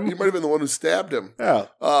 Remember him? He might have been the one who stabbed him. Yeah.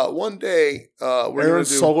 One day, we're gonna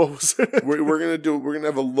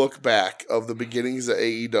have a look back of the beginnings of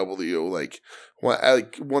AEW.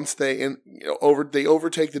 Once they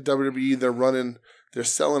overtake the WWE, they're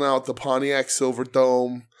selling out the Pontiac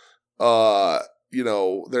Silverdome.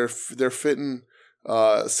 They're fitting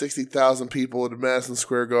 60,000 people at Madison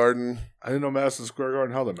Square Garden. I didn't know Madison Square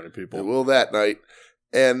Garden held that many people. Well, that night.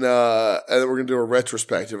 And then we're going to do a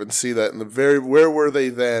retrospective and see that where were they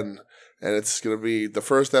then? And it's going to be, the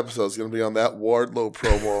first episode is going to be on that Wardlow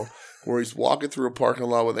promo where he's walking through a parking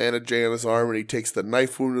lot with Anna Jay on his arm and he takes the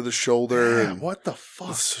knife wound to the shoulder. Yeah, and what the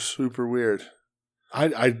fuck? It's super weird.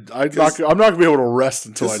 I'm not going to be able to rest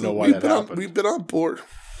until I know why that happened. We've been on board.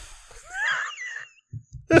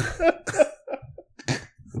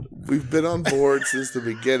 We've been on board since the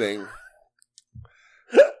beginning.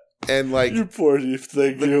 And you poor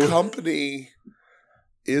thing. The company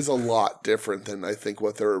is a lot different than I think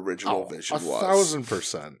what their original vision was.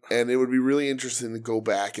 1,000%. And it would be really interesting to go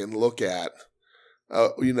back and look at,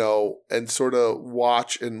 and sort of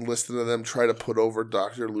watch and listen to them try to put over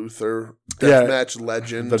Dr. Luther, Deathmatch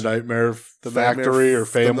Legend, the Nightmare Factory or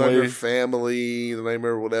Family, the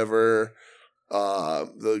Nightmare whatever.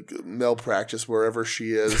 the malpractice wherever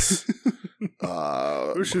she is.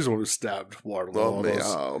 She's the one who stabbed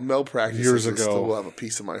Wardlow malpractice years ago. Still will have a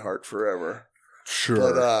piece of my heart forever. Sure.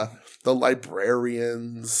 But the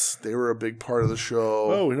librarians, they were a big part of the show.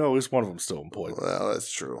 Well, we know at least one of them's still employed. Well,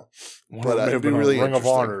 that's true. But it'd be really Ring of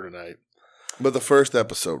Honor tonight. But the first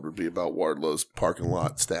episode would be about Wardlow's parking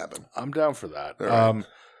lot stabbing. I'm down for that. Right.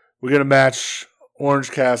 We get a match,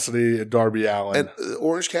 Orange Cassidy and Darby Allin. And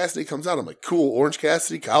Orange Cassidy comes out. I'm like, cool, Orange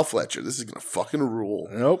Cassidy, Kyle Fletcher. This is going to fucking rule.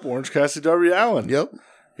 Nope, Orange Cassidy, Darby Allin. Yep.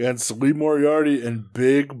 Against Lee Moriarty and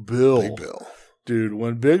Big Bill. Big Bill. Dude,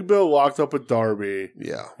 when Big Bill locked up with Darby,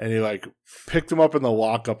 yeah, and he picked him up in the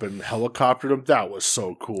lockup and helicoptered him, that was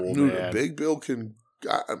so cool, dude, man. Big Bill can.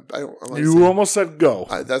 You almost said go.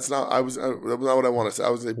 That's not. That's not what I want to say. I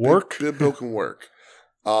was like, work. Big Bill can work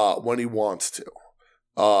when he wants to.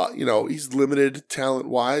 He's limited talent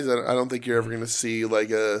wise. I don't think you're ever going to see like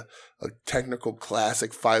a technical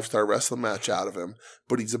classic 5-star wrestling match out of him.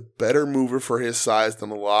 But he's a better mover for his size than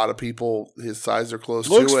a lot of people his size are close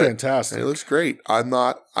to it. Looks fantastic. And he looks great. I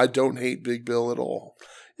don't hate Big Bill at all.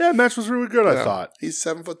 Yeah, match was really good, I thought. He's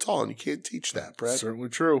 7 foot tall, and you can't teach that, Brett. Certainly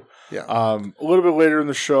true. Yeah. A little bit later in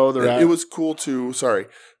the show, it was cool too. Sorry.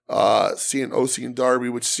 Seeing OC and Darby,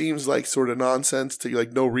 which seems like sort of nonsense to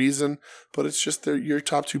like no reason, but it's just your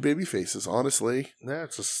top 2 baby faces, honestly. Yeah,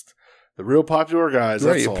 it's just the real popular guys.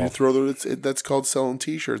 Right. That's If all. you throw that's called selling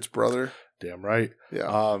T-shirts, brother. Damn right.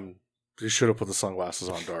 Yeah. You should have put the sunglasses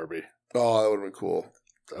on Darby. Oh, that would have been cool.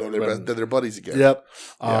 They're buddies again. Yep.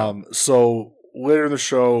 Yeah. So later in the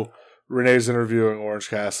show, Renee's interviewing Orange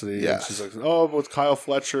Cassidy. Yeah. And she's like, "Oh, with Kyle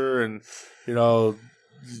Fletcher, and you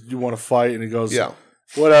want to fight?" And he goes, Yeah.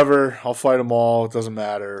 Whatever, I'll fight them all. It doesn't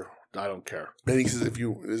matter. I don't care. And he says, this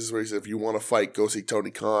is where he says, if you want to fight, go see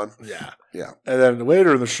Tony Khan. Yeah. Yeah. And then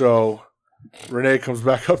later in the show, Renee comes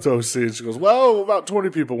back up to OC and she goes, well, about 20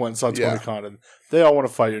 people went and saw Tony Khan and they all want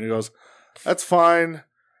to fight you. And he goes, that's fine.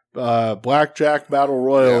 Blackjack Battle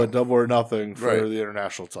Royal at Double or Nothing for the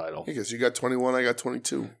international title. Because you got 21, I got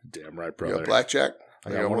 22. Damn right, brother. You got Blackjack?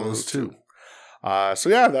 I got one of those too. So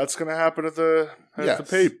yeah, that's going to happen at the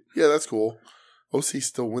Pape. Yeah, that's cool. OC's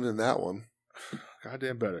still winning that one.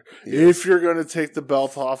 Goddamn better. Yes. If you're going to take the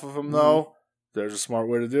belt off of him, though, there's a smart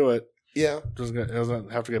way to do it. Yeah. It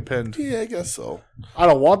doesn't have to get pinned. Yeah, I guess so. I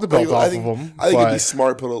don't want the belt off of him. I think it'd be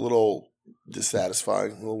smart, but a little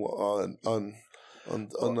dissatisfying. A little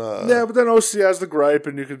yeah, but then OC has the gripe,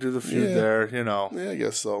 and you can do the feud there, Yeah, I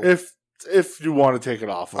guess so. If you want to take it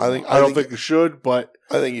off of him. I don't think you should, but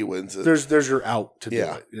I think he wins it. There's your out to do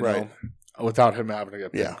it, you know, without him having to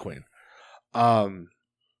get pinned clean. The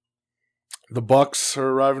Bucks are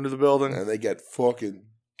arriving to the building. And they get fucking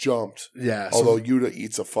jumped. Yeah. Although Yuta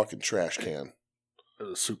eats a fucking trash can.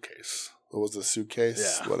 A suitcase. It was a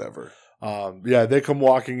suitcase? Yeah. Whatever. They come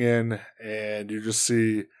walking in, and you just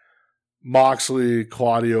see Moxley,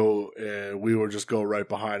 Claudio, and Wheeler just go right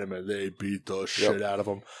behind him, and they beat the shit out of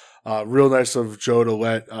him. Real nice of Joe to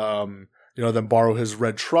let them borrow his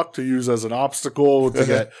red truck to use as an obstacle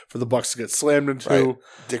for the Bucks to get slammed into. Right.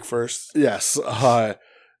 Dick first. Yes.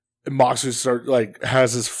 Moxley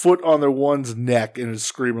has his foot on their one's neck and is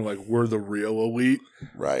screaming like, "We're the real elite."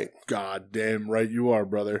 Right. God damn right you are,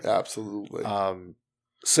 brother. Absolutely.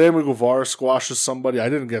 Sammy Guevara squashes somebody. I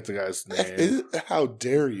didn't get the guy's name. How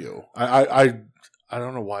dare you? I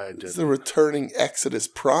don't know why I didn't. It's the returning Exodus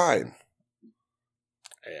Prime.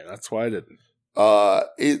 And that's why I didn't. I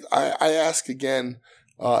ask again,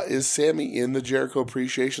 is Sammy in the Jericho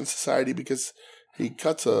Appreciation Society? Because he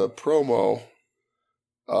cuts a promo,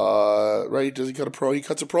 right? Does he cut a promo? He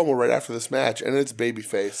cuts a promo right after this match, and it's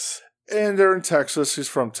babyface. And they're in Texas. He's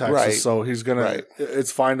from Texas, right. So he's going to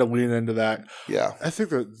it's fine to lean into that. Yeah. I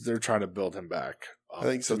think they're trying to build him back. I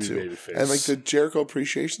think so, too. Babyface. And, the Jericho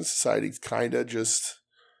Appreciation Society's kind of just,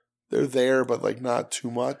 they're there, but, not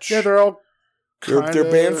too much. Yeah, they're all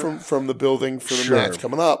They're banned from the building for the match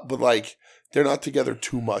coming up, but they're not together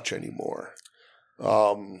too much anymore.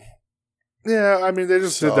 Yeah, I mean they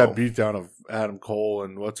just did that beatdown of Adam Cole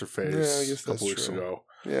and what's her face a couple weeks ago.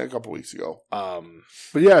 Yeah, a couple weeks ago.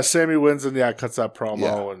 But yeah, Sammy wins and cuts that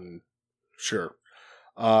promo and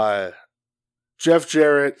Jeff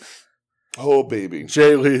Jarrett, oh baby,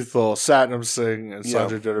 Jay Lethal, Satnam Singh, and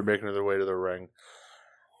Sanjay Dutt are making their way to the ring.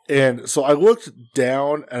 And so I looked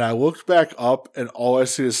down and I looked back up and all I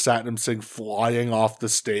see is Satnam Singh flying off the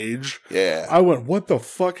stage. Yeah. I went, what the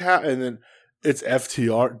fuck happened? And then it's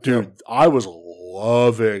FTR. Dude, I was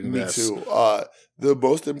loving this. Me too. The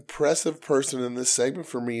most impressive person in this segment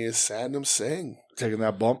for me is Satnam Singh. Taking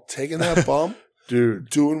that bump? Taking that bump. dude,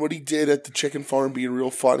 doing what he did at the chicken farm, being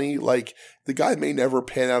real funny. Like, the guy may never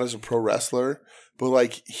pan out as a pro wrestler, but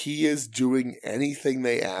like, he is doing anything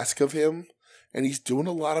they ask of him, and he's doing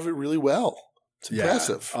a lot of it really well. It's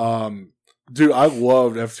impressive. Dude, I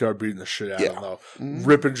loved FTR beating the shit out of him, though. Mm-hmm.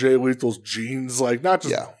 Ripping Jay Lethal's jeans, like, not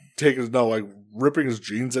just like, ripping his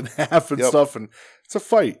jeans in half and stuff, and it's a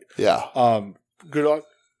fight. Yeah.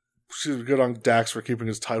 She's good on Dax for keeping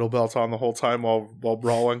his title belt on the whole time while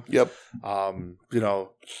brawling. Yep.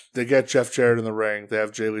 They get Jeff Jarrett in the ring. They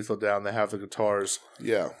have Jay Lethal down. They have the guitars.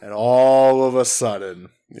 Yeah. And all of a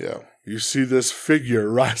sudden, you see this figure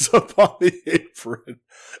rise up on the apron.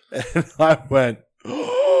 And I went,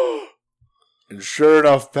 oh. And sure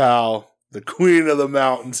enough, pal, the Queen of the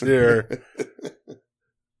Mountains here.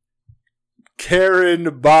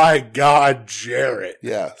 Karen, by God, Jarrett.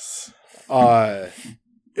 Yes.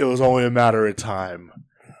 It was only a matter of time.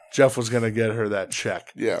 Jeff was going to get her that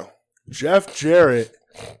check. Yeah. Jeff Jarrett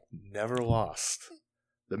never lost.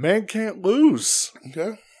 The man can't lose.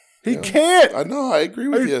 Okay. He can't. I know. I agree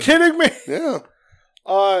with you. Are you kidding me? Yeah.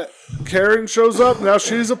 Karen shows up. Now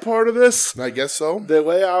she's a part of this. I guess so. They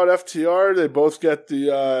lay out FTR. They both get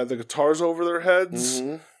the guitars over their heads.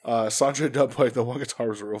 Mm-hmm. Sanjay Dutt played the one guitar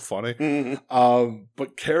was real funny. Mm-hmm.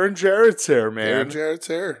 But Karen Jarrett's here, man. Karen Jarrett's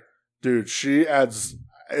here. Dude, she adds...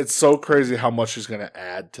 It's so crazy how much she's going to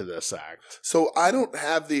add to this act. So I don't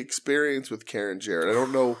have the experience with Karen Jarrett. I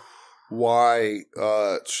don't know why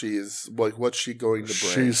she's... Like, what's she going to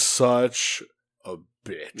bring? She's such a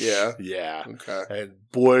bitch. Yeah? Yeah. Okay. And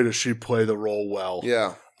boy, does she play the role well.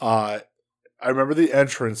 Yeah. I remember the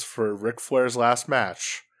entrance for Ric Flair's last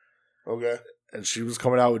match. Okay. And she was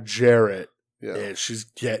coming out with Jarrett. Yeah. And she's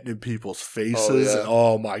getting in people's faces. And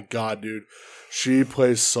oh my God, dude. She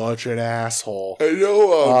plays such an asshole. I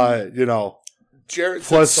know. Jarrett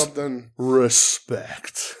said something.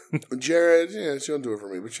 Respect. Jarrett, she don't do it for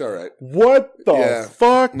me, but she's all right. What the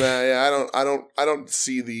fuck? Nah, yeah, I don't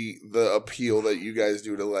see the appeal that you guys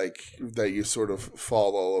do to like that you sort of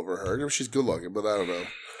fall all over her. She's good looking, but I don't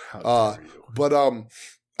know.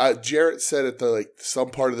 Jarrett said at the some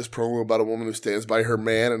part of this promo about a woman who stands by her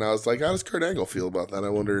man, and I was like, how does Kurt Angle feel about that? I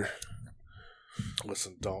wonder.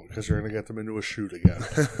 Listen, don't, because you're going to get them into a shoot again.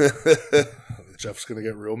 Jeff's going to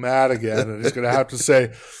get real mad again, and he's going to have to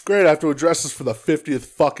say, great, I have to address this for the 50th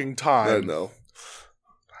fucking time. I know.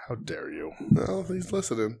 How dare you? No, he's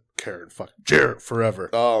listening. Karen fucking Jarrett forever.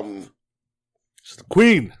 She's the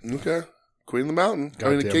queen. Okay. Queen of the Mountain.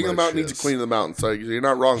 God, the King of the Mountain needs a Queen of the Mountain, so you're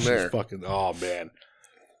not wrong there. Fucking, oh, man.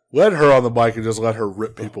 Let her on the bike and just let her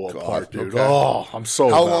rip people apart, dude. Okay. Oh, I'm so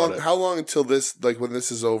about it. How long until this, when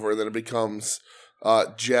this is over, and then it becomes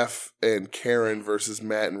Jeff and Karen versus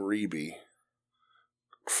Matt and Reby?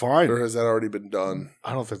 Fine. Or has that already been done?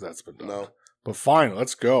 I don't think that's been done. No. But fine,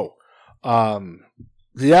 let's go.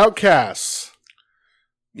 The Outcasts.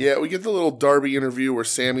 Yeah, we get the little Darby interview where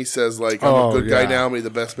Sammy says, I'm a good guy now, may the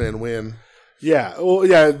best man win. Yeah. Well,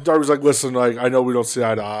 yeah, Darby's like, listen, I know we don't see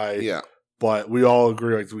eye to eye. Yeah. But we all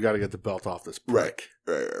agree, we got to get the belt off this prick.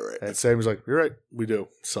 Right. And Sammy's like, you're right, we do.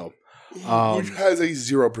 So, which has a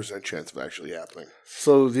 0% chance of actually happening.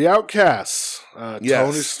 So the Outcasts,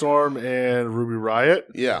 Tony Storm and Ruby Riott,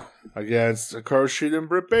 against Hikaru Shida and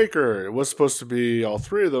Britt Baker. It was supposed to be all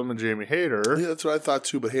three of them and Jamie Hayter. Yeah, that's what I thought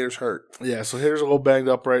too. But Hayter's hurt. Yeah, so Hayter's a little banged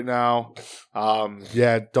up right now.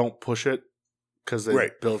 Don't push it because they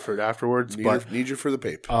build for it afterwards. Need you for the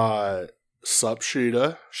pape. Sup,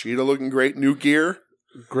 Shida. Shida looking great. New gear.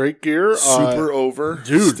 Great gear. Super over.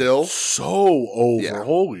 Dude, still. So over. Yeah.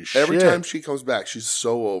 Holy shit. Every time she comes back, she's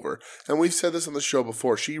so over. And we've said this on the show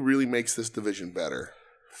before. She really makes this division better.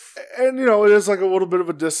 And, it is like a little bit of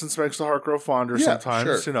a distance makes the heart grow fonder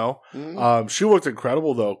sometimes, sure. Mm-hmm. She looked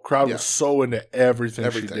incredible, though. Crowd was so into everything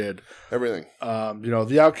she did. Everything.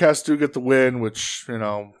 The Outcasts do get the win, which,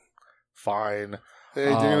 fine. Hey,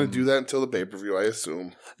 they're going to do that until the pay-per-view, I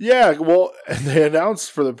assume. Yeah, well, and they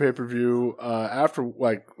announced for the pay-per-view after,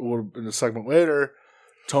 in a segment later,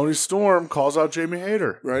 Tony Storm calls out Jamie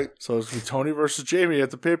Hayter. Right. So it's going to be Tony versus Jamie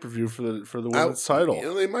at the pay-per-view for the women's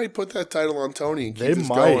title. They might put that title on Tony and keep this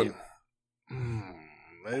going.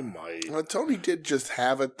 They might. Tony did just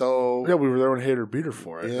have it, though. Yeah, we were there when Hayter beat her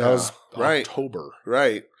for it. Yeah, that was October.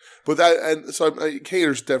 Right. But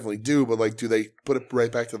haters definitely do, but do they put it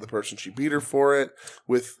right back to the person she beat her for it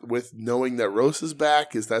with knowing that Rose is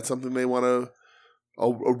back? Is that something they want to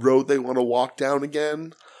a road they want to walk down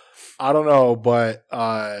again? I don't know, but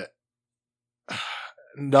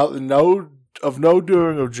no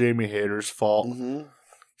doing of Jamie Hayter's fault. Mm-hmm.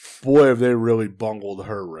 Boy, have they really bungled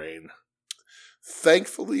her reign.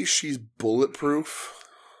 Thankfully, she's bulletproof.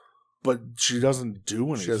 but she doesn't do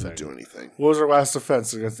anything. She doesn't do anything. What was her last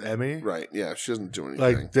offense against Emmy? Right. Yeah, she doesn't do anything.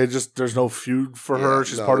 Like there's no feud for her.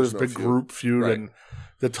 She's part of this big group feud, and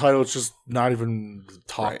the title's just not even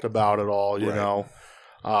talked about at all. You know.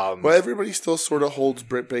 Well, everybody still sort of holds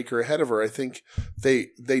Britt Baker ahead of her. I think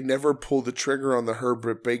they never pulled the trigger on the her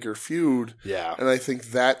Britt Baker feud. Yeah, and I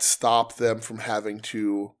think that stopped them from having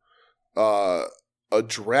to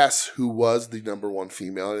address who was the number one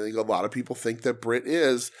female. I think a lot of people think that Britt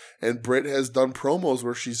is, and Britt has done promos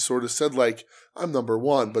where she's sort of said like, "I'm number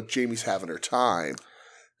one," but Jamie's having her time.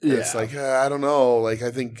 And it's like I don't know. Like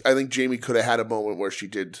I think Jamie could have had a moment where she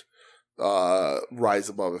did. Rise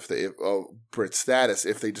above Britt's status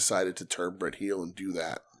if they decided to turn Britt heel and do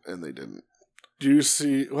that, and they didn't. Do you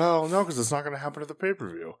see? Well, no, because it's not going to happen at the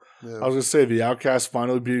pay-per-view. Yeah. I was going to say the Outcast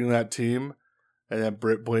finally beating that team, and then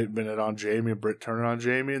Britt blaming it on Jamie, and Britt turning on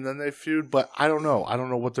Jamie, and then they feud. But I don't know. I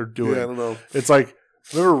don't know what they're doing. Yeah, I don't know. It's like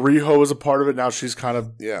remember Riho was a part of it. Now she's kind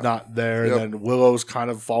of not there, and then Willow's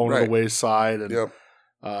kind of fallen to the wayside, and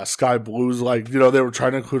Sky Blue's like they were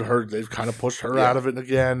trying to include her. They've kind of pushed her out of it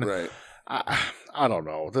again. Right. I don't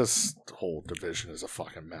know. This whole division is a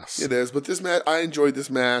fucking mess. It is, but this match, I enjoyed this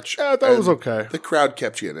match. Yeah, that was okay. The crowd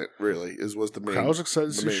kept you in it. Really, was the main. I was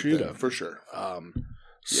excited to see Shida for sure.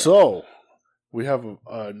 So we have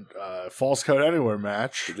a Falls Count Anywhere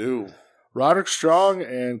match. We do. Roderick Strong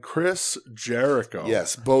and Chris Jericho.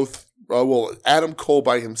 Yes, both. Well, Adam Cole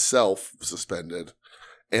by himself suspended,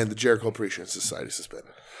 and the Jericho Appreciation Society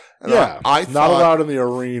suspended. And I thought, not allowed in the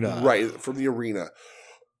arena. Right, from the arena.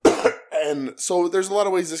 And so there's a lot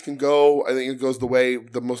of ways this can go. I think it goes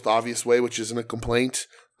the most obvious way, which isn't a complaint.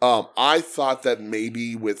 I thought that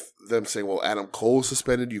maybe with them saying, well, Adam Cole was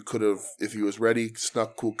suspended, you could have, if he was ready,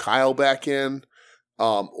 snuck Cool Kyle back in.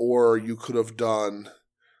 Or you could have done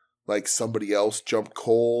like somebody else jump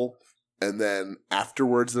Cole, and then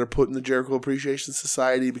afterwards they're put in the Jericho Appreciation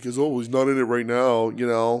Society because, he's not in it right now,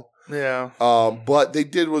 Yeah. But they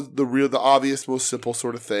did was the obvious, most simple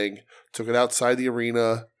sort of thing. Took it outside the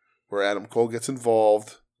arena where Adam Cole gets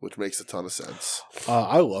involved, which makes a ton of sense.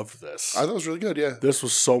 I loved this. I thought it was really good, yeah. This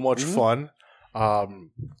was so much fun.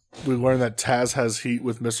 We learned that Taz has heat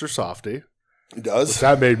with Mr. Softy. He does.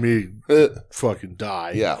 That made me fucking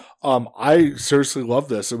die. Yeah. I seriously love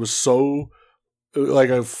this. It was so like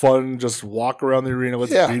a fun just walk around the arena,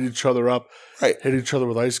 let's beat each other up, hit each other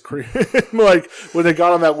with ice cream. Like when they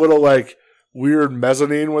got on that little like weird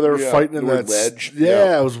mezzanine where they were fighting in that ledge.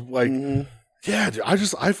 Yeah, it was like yeah, dude,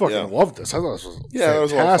 I fucking loved this. I thought this was fantastic. That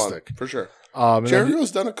was a lot of fun, for sure.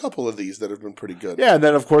 Jericho's done a couple of these that have been pretty good. Yeah, and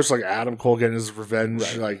then of course like Adam Cole getting his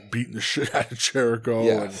revenge, like beating the shit out of Jericho.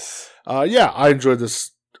 Yes. And, I enjoyed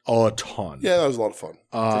this a ton. Yeah, that was a lot of fun.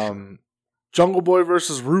 Sure. Jungle Boy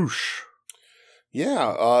versus Roosh.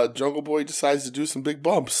 Yeah, Jungle Boy decides to do some big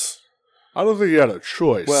bumps. I don't think he had a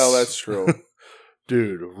choice. Well, that's true.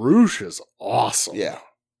 Dude, Roosh is awesome. Yeah.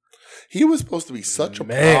 He was supposed to be such a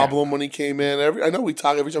problem when he came in. Every time we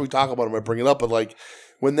talk about him, I bring it up, but like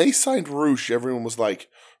when they signed Roosh, everyone was like,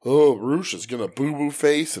 "Oh, Roosh is gonna boo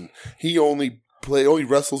face, and he only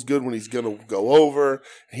wrestles good when he's gonna go over.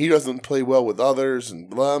 He doesn't play well with others, and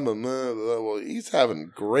blah blah blah." Blah. Well, he's having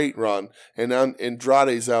a great run, and now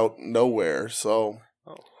Andrade's out nowhere, so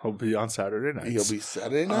he'll be on Saturday night. He'll be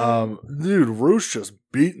Saturday night. Dude, Roosh just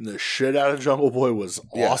beating the shit out of Jungle Boy was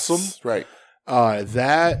awesome. Right.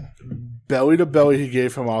 That belly to belly he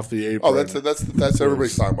gave him off the apron. Oh, that's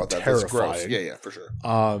everybody's talking about that. Terrifying. That's gross. Yeah, for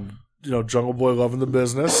sure. Jungle Boy loving the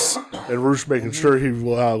business, and Roosh making sure he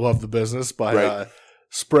loved the business by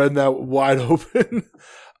spreading that wide open.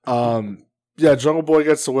 Jungle Boy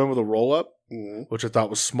gets the win with a roll up, which I thought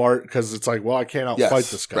was smart because it's like, well, I can't outfight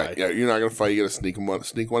this guy. Right. Yeah, you're not going to fight. You got to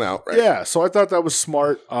sneak one out. Right. Yeah, so I thought that was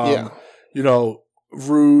smart.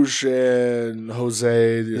 Rouge and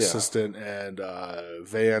Jose, the assistant, and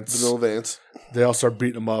Vanilla Vance. They all start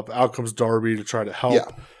beating him up. Out comes Darby to try to help. Yeah.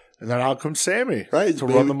 And then out comes Sammy to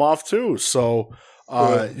run them off too. So,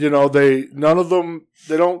 none of them,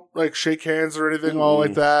 they don't like shake hands or anything all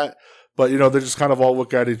like that. But, they just kind of all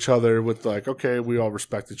look at each other with like, okay, we all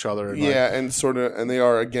respect each other. And and they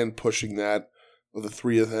are, again, pushing that with the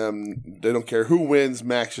three of them. They don't care who wins.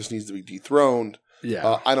 Max just needs to be dethroned.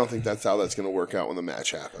 Yeah. I don't think that's how that's going to work out when the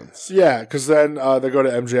match happens. Yeah, because then they go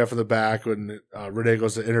to MJF in the back when Renee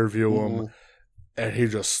goes to interview him, and he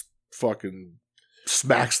just fucking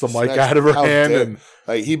smacks the mic out of her hand.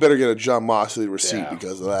 And he better get a John Moxley receipt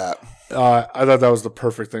because of that. I thought that was the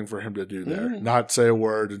perfect thing for him to do there. Not say a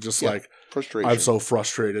word and just like, frustration. I'm so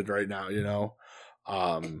frustrated right now,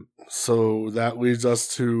 So that leads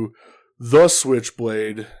us to the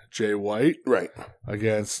Switchblade, Jay White, Right.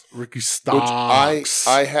 against Ricky Which Starks.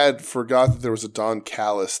 I had forgot that there was a Don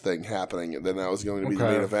Callis thing happening, and then that was going to be the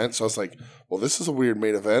Okay. main event. So I was like, well, this is a weird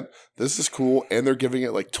main event. This is cool. And they're giving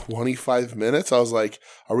it like 25 minutes. I was like,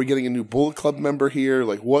 are we getting a new Bullet Club member here?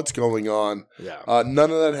 Like, what's going on? Yeah.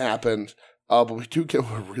 None of that happened. But we do get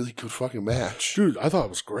a really good fucking match. Dude, I thought it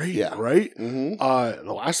was great. Yeah. Right? Mm-hmm.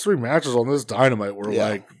 The last 3 matches on this Dynamite were Yeah.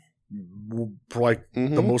 like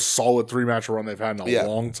the most solid 3-match run they've had in a Yeah,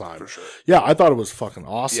 long time. for sure. Yeah, I thought it was fucking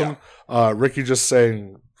awesome. Ricky just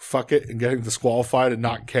saying fuck it and getting disqualified and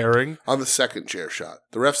not caring. On the second chair shot.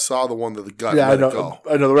 The ref saw the one to the gut. Yeah, I and let know. it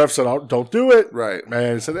go. I know the ref said, oh, don't do it. Right.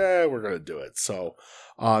 Man, he said, we're going to do it. So,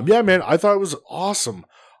 yeah, man, I thought it was awesome.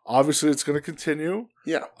 Obviously, it's going to continue.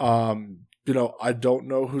 Yeah. I don't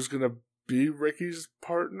know who's going to be Ricky's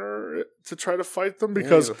partner to try to fight them He's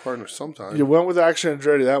because a partner sometime. you went with Action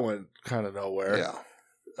Andretti. That went kind of nowhere.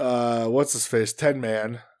 Yeah. What's his face? 10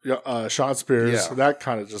 Man. Sean Spears. Yeah. That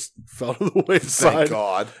kind of just fell to the wayside. Thank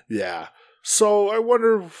God. Yeah. So I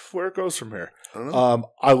wonder where it goes from here. I don't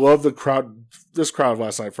know. I love the crowd. This crowd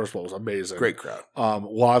last night, first of all, was amazing. Great crowd.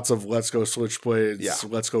 Lots of "Let's go Switchblades," Yeah.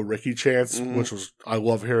 "Let's go Ricky" chants, which was I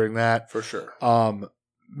love hearing that. For sure.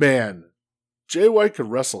 Man, Jay White could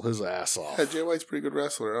wrestle his ass off. Yeah, Jay White's a pretty good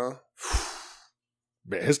wrestler, huh?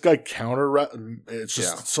 Man, his guy it's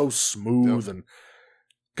just so smooth and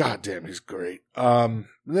goddamn, he's great. And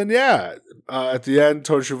then at the end,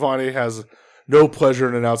 Tony Schiavone has no pleasure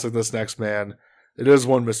in announcing this next man. It is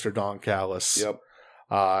one Mr. Don Callis. Yep.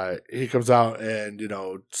 He comes out and,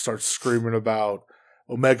 starts screaming about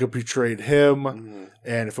Omega betrayed him. Mm-hmm.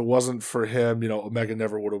 And if it wasn't for him, Omega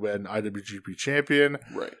never would have been IWGP champion.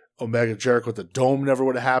 Right. Omega Jericho at the Dome never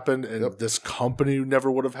would have happened. And this company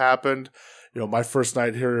never would have happened. My first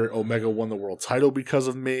night here, Omega won the world title because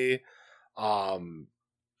of me. And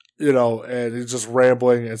he's just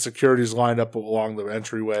rambling and security's lined up along the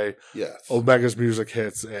entryway. Yes. Omega's music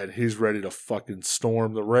hits and he's ready to fucking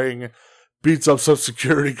storm the ring. Beats up some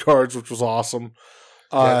security guards, which was awesome.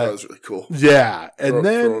 That was really cool. Yeah. And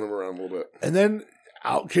then throwing him around a little bit. And then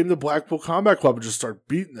out came the Blackpool Combat Club and just started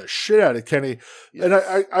beating the shit out of Kenny. Yes.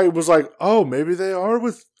 And I was like, oh, maybe they are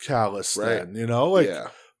with Callis then, yeah.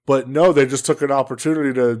 But no, they just took an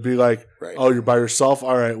opportunity to be like, Right. oh, you're by yourself?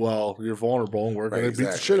 All right, well, you're vulnerable and we're going to beat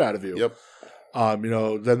the shit out of you. Yep.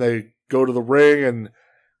 Then they go to the ring and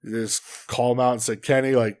just call him out and say, Kenny,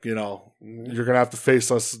 you're going to have to face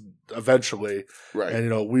us eventually. Right.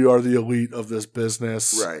 And, we are the elite of this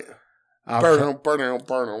business. Right. Out Burn.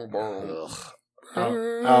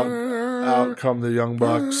 come the Young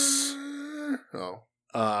Bucks. Oh.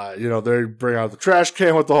 They bring out the trash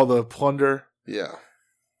can with all the plunder. Yeah.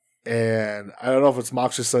 And I don't know if it's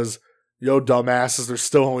Moxley says, yo, dumbasses, there's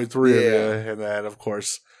still only 3 of you. And then, of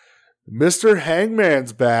course, Mr.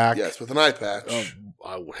 Hangman's back. Yes, with an eye patch.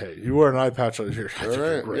 Hey, you wear an eye patch on your All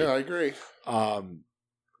right. Yeah, I agree.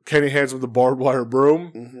 Kenny hands him the barbed wire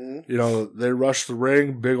broom. Mm-hmm. They rush the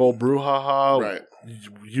ring, big old brouhaha. Right.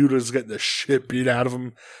 Yuta's getting the shit beat out of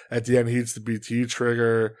him. At the end, he hits the BT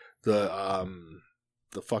trigger,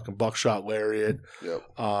 the fucking buckshot lariat.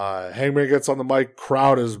 Yep. Hangman gets on the mic.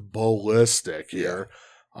 Crowd is ballistic here.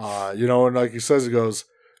 And like he says, he goes,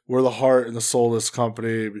 we're the heart and the soul of this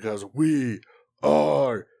company because we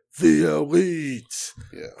are the elite.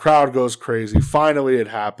 Yeah. Crowd goes crazy. Finally, it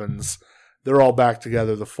happens. They're all back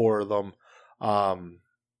together, the 4 of them.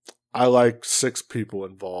 I like 6 people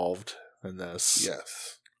involved in this.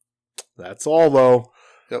 Yes. That's all, though.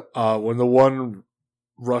 Yep. When the one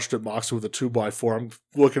rushed at Moxley with a 2x4, I'm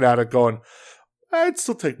looking at it going, I'd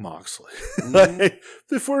still take Moxley. Mm-hmm.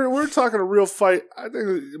 If we're talking a real fight, I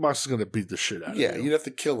think Moxley's going to beat the shit out of you. Yeah, you'd have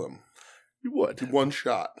to kill him. You would. One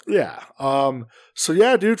shot. Yeah. So,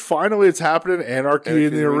 yeah, dude, finally it's happening. Anarchy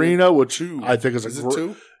in the Arena, which I think is it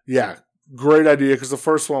 2? Yeah. Great idea, because the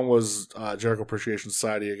first one was Jericho Appreciation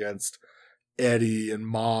Society against Eddie and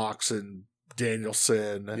Mox and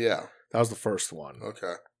Danielson. Yeah. That was the first one.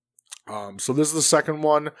 Okay. So this is the second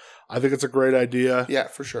one. I think it's a great idea. Yeah,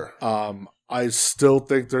 for sure. I still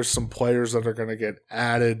think there's some players that are going to get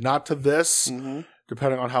added, not to this,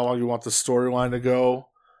 depending on how long you want the storyline to go,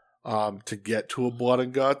 to get to a Blood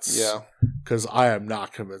and Guts. Yeah. Because I am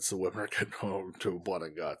not convinced the women are getting home to a Blood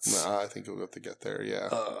and Guts. No, I think we'll have to get there, yeah.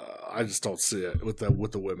 I just don't see it with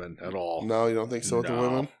the women at all. No, you don't think so with the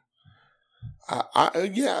women? I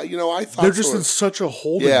thought they're just in such a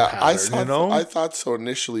holding pattern, I thought so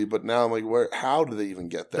initially, but now I'm like, how do they even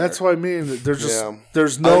get there? That's what I mean. There's just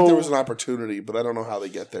there's I no. think there was an opportunity, but I don't know how they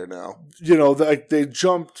get there now. They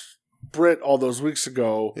jumped Britt all those weeks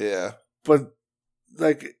ago. Yeah, but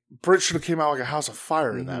Britt should have came out like a house of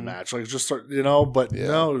fire in that match. Like, just, but no,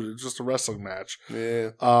 it's just a wrestling match. Yeah.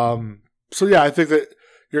 So, yeah, I think that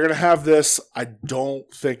you're going to have this. I don't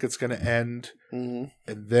think it's going to end. Mm-hmm.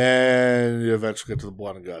 And then you eventually get to the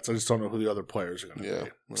blood and guts. I just don't know who the other players are going to be.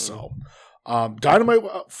 Mm-hmm. So, Dynamite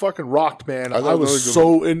fucking rocked, man. I was really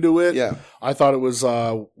so into it. Yeah. I thought it was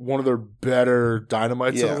one of their better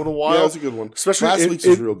Dynamites in a little while. Yeah, it was a good one. Especially last week's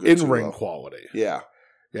was real good in-ring quality. Yeah.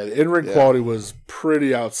 Yeah, the in-ring quality was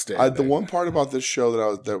pretty outstanding. The one part about this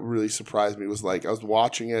show that really surprised me was like I was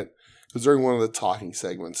watching it. It was during one of the talking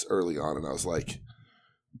segments early on, and I was like,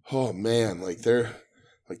 "Oh man, they're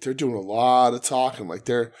doing a lot of talking. Like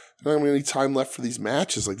there's not gonna be any time left for these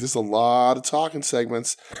matches. Like there's a lot of talking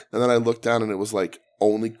segments." And then I looked down, and it was like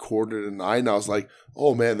only 8:45. And I was like,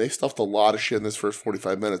 "Oh man, they stuffed a lot of shit in this first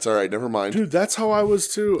 45 minutes. All right, never mind." Dude, that's how I was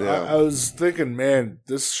too. Yeah. I was thinking, man,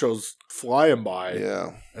 this show's flying by.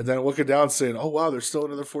 Yeah. And then looking down and saying, oh, wow, there's still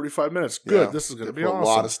another 45 minutes. Good. Yeah. This is going to be put awesome. A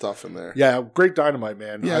lot of stuff in there. Yeah, great Dynamite,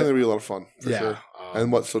 man. Yeah, it'll be a lot of fun, for sure.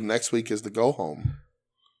 And so next week is the go home.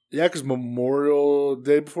 Yeah, because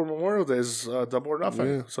Day before Memorial Day is Double or Nothing.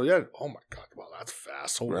 Yeah. So, yeah, oh my God, wow, that's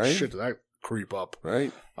fast. Holy shit, did that creep up.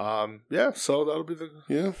 Right. Yeah, so that'll be the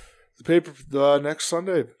paper next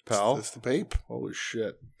Sunday, pal. It's the pape. Holy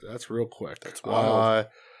shit, that's real quick. That's wild.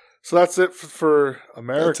 So that's it for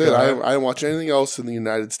America. That's it. I don't watch anything else in the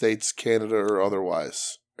United States, Canada, or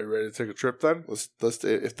otherwise. Are you ready to take a trip then? Let's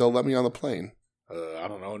if they'll let me on the plane. I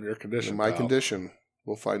don't know, in your condition. In my condition.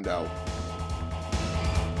 We'll find out.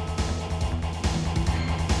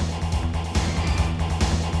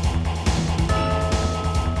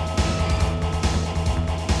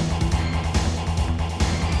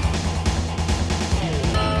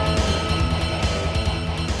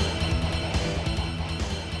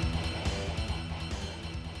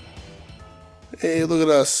 Hey, look at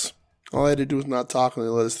us. All I had to do was not talk and they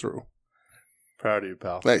let us through. Proud of you,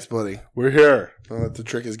 pal. Thanks, buddy. We're here. The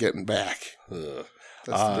trick is getting back. That's the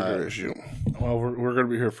bigger issue. Well, we're going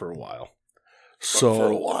to be here for a while. For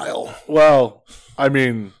a while. Well, I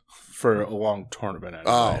mean, for a long tournament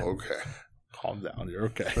anyway. Oh, okay. Calm down. You're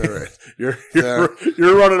okay. All right.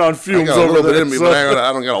 You're running on fumes I got over a little there. bit in me, but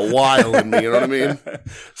I don't got a while in me. You know what I mean?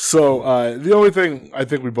 So the only thing I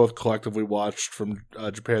think we both collectively watched from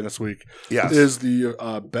Japan this week is the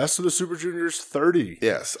Best of the Super Juniors 30.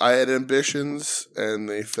 Yes, I had ambitions and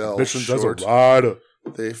they fell short.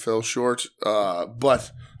 They fell short,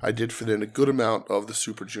 but I did fit in a good amount of the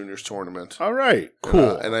Super Juniors tournament. All right,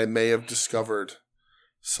 cool. And I may have discovered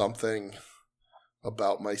something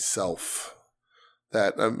about myself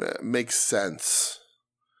that makes sense,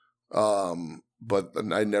 but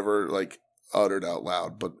I never uttered out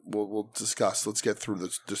loud. But we'll discuss. Let's get through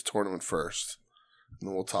this tournament first, and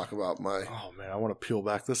then we'll talk about my. Oh man, I want to peel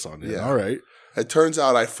back this onion. Yeah. All right. It turns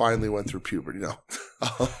out I finally went through puberty. No,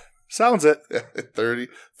 sounds it.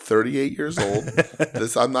 38 years old.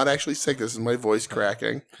 I'm not actually sick. This is my voice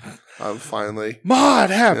cracking. I'm finally. Ma,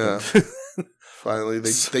 it happened. Yeah. Finally,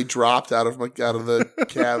 they dropped out of the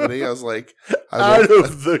cavity. I was like, I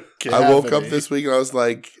woke up this week and I was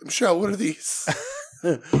like, Michelle, what are these?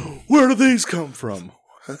 Where do these come from?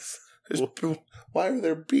 Why are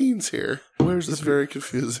there beans here? It's very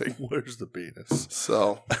confusing. Where's the penis?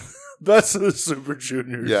 So, Best of the Super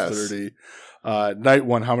Juniors 30. Night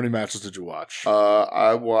one, how many matches did you watch?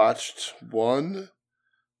 I watched 1,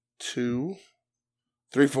 2,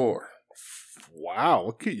 3, 4. Wow,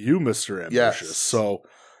 look at you, Mr. Ambitious. Yes. So,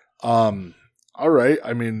 all right.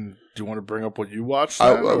 I mean, do you want to bring up what you watched?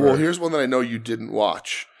 Well, here's one that I know you didn't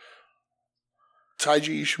watch.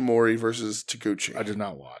 Taiji Ishimori versus Taguchi. I did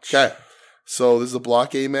not watch. Okay. So this is a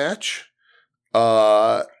Block A match.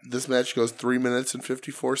 This match goes 3 minutes and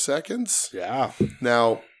 54 seconds. Yeah.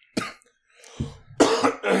 Now,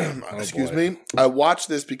 excuse me. I watched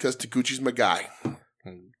this because Taguchi's my guy.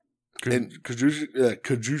 Taguchi's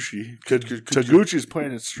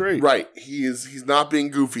playing it straight. Right. He's not being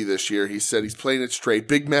goofy this year. He said he's playing it straight.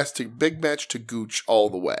 Big match Taguchi all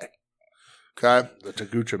the way. Okay? The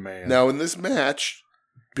Taguchi man. Now, in this match,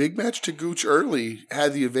 big match Taguchi early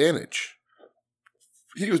had the advantage.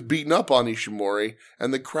 He was beating up on Ishimori,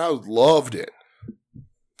 and the crowd loved it.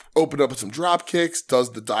 Opened up with some drop kicks,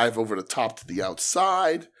 does the dive over the top to the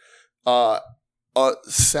outside.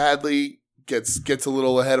 Sadly, gets a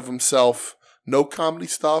little ahead of himself. No comedy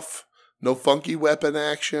stuff. No funky weapon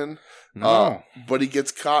action. No. But he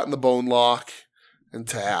gets caught in the bone lock and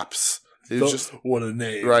taps. It was just what a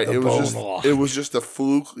name. Right. It was just a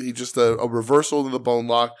fluke. He just a reversal of the bone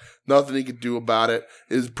lock. Nothing he could do about it.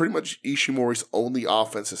 It was pretty much Ishimori's only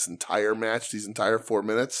offense this entire match, these entire 4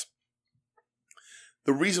 minutes.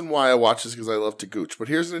 the reason why I watch this is because I love Taguchi. But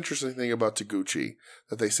here's an interesting thing about Taguchi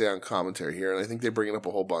that they say on commentary here, and I think they bring it up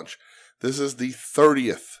a whole bunch. This is the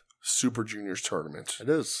 30th Super Juniors tournament. It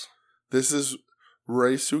is. This is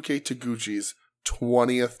Ryosuke Taguchi's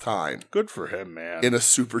 20th time. Good for him, man. In a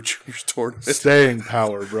Super Juniors tournament. Staying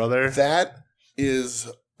power, brother. That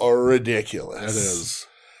is ridiculous. That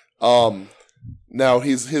is. Now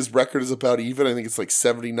his record is about even. I think it's like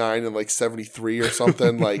 79 and like 73 or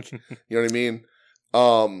something. Like, you know what I mean?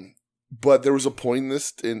 But there was a point in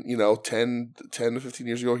this, 10 to 15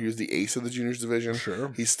 years ago, he was the ace of the juniors division.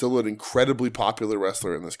 Sure. He's still an incredibly popular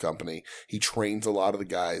wrestler in this company. He trains a lot of the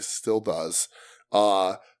guys, still does.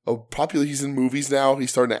 Popular. He's in movies now.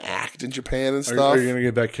 He's starting to act in Japan and stuff. Are you gonna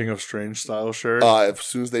get that King of Strange style shirt? As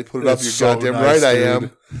soon as they put it up, you're so goddamn nice, right.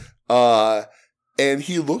 dude. I am. And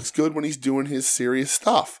he looks good when he's doing his serious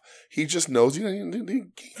stuff. He just knows, he ain't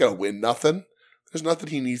gonna win nothing. There's nothing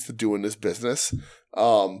he needs to do in this business.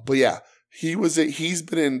 But yeah, he's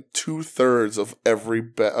been in 2/3 of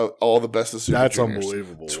all the best of Super That's Juniors.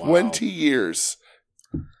 Unbelievable. 20 years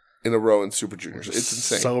in a row in Super Juniors. It's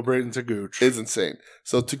insane. Celebrating Taguchi. It's insane.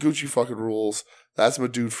 So Taguchi fucking rules. That's my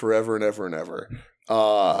dude forever and ever and ever.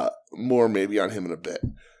 More maybe on him in a bit.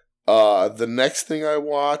 The next thing I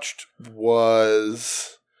watched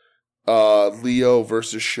was Leo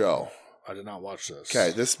versus Sho. I did not watch this.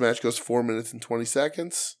 Okay, this match goes 4 minutes and 20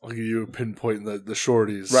 seconds. I'll give you a pinpoint the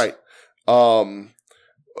shorties. Right.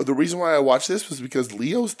 The reason why I watched this was because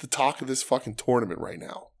Leo's the talk of this fucking tournament right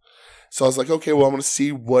now. So I was like, okay, well, I'm going to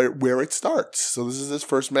see where it starts. So this is his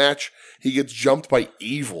first match. He gets jumped by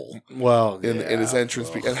Evil in his entrance.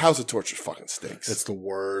 And House of Torture fucking stinks. It's the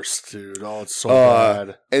worst, dude. Oh, it's so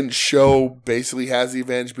bad. And Sho basically has the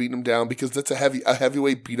advantage beating him down because that's a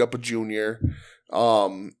heavyweight beat up a junior.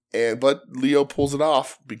 But Leo pulls it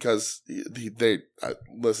off because they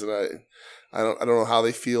listen. I don't know how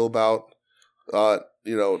they feel about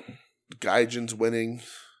Gaijin's winning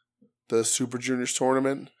the Super Juniors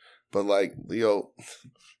tournament. But like Leo,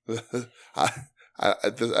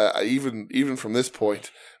 even from this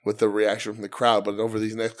point with the reaction from the crowd, but over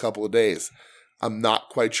these next couple of days, I'm not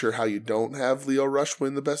quite sure how you don't have Leo Rush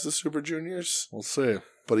win the best of Super Juniors. We'll see.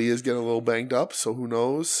 But he is getting a little banged up, so who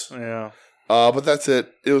knows? Yeah. But that's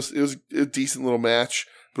it. It was a decent little match,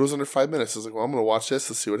 but it was under 5 minutes. I was like, well, I'm going to watch this.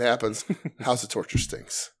 Let's see what happens. House of Torture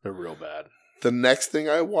stinks. They're real bad. The next thing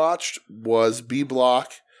I watched was B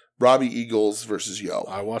Block. Robbie Eagles versus Yo.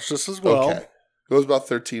 I watched this as well. Okay. It was about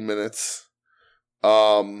 13 minutes.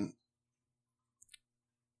 Yo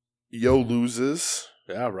loses.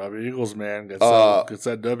 Yeah, Robbie Eagles, man, gets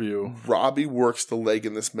that W. Robbie works the leg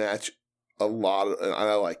in this match a lot, and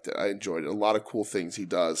I liked it. I enjoyed it. A lot of cool things he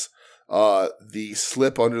does. The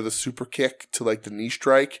slip under the super kick to like the knee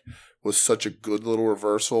strike was such a good little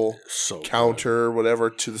reversal, counter,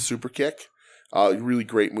 whatever, to the super kick. Really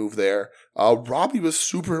great move there. Robbie was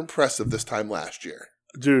super impressive this time last year.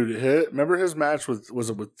 Dude, remember his match with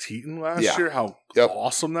Teton last year? How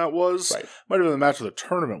awesome that was? Right. Might have been the match of the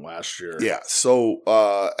tournament last year. Yeah, so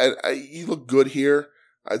he looked good here.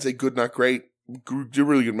 I'd say good, not great.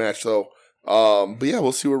 Really good match, though. But yeah,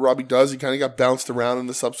 we'll see what Robbie does. He kind of got bounced around in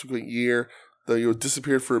the subsequent year. He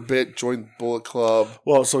disappeared for a bit, joined Bullet Club.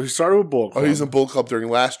 Well, so he started with Bullet Club. Oh, he was in Bullet Club during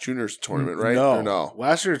last juniors tournament, right? No.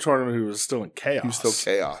 Last year's tournament, he was still in Chaos. He was still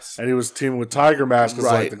Chaos. And he was teaming with Tiger Mask as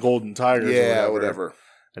like the Golden Tigers. Yeah, whatever.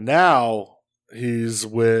 And now he's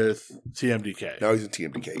with TMDK. Now he's in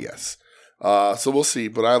TMDK, yes. So we'll see.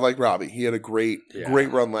 But I like Robbie. He had a great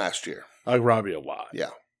run last year. I like Robbie a lot.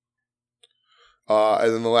 Yeah.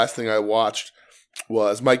 And then the last thing I watched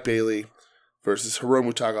was Mike Bailey versus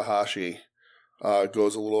Hiromu Takahashi.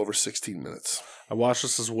 Goes a little over 16 minutes. I watched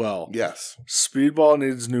this as well. Yes. Speedball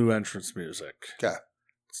needs new entrance music. Okay.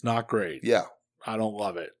 It's not great. Yeah. I don't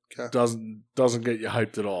love it. Okay. Doesn't get you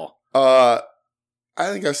hyped at all. I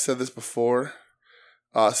think I've said this before.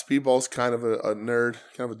 Speedball's kind of a nerd,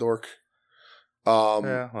 kind of a dork.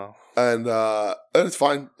 And it's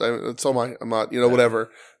fine. It's all mine. I'm not, whatever.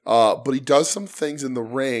 But he does some things in the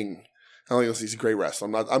ring. I don't think he's a great wrestler.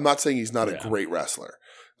 I'm not saying he's not a great wrestler.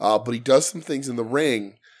 But he does some things in the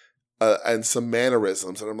ring and some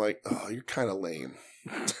mannerisms, and I'm like, oh, you're kind of lame.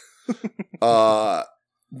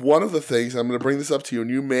 One of the things, I'm going to bring this up to you, and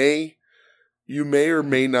you may or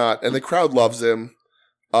may not, and the crowd loves him,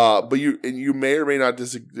 but you may or may not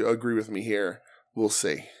disagree with me here. We'll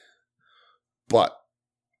see. But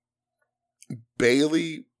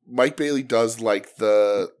Mike Bailey does like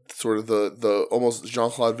the sort of the almost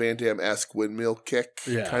Jean-Claude Van Damme-esque windmill kick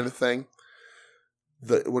kind of thing.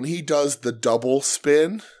 When he does the double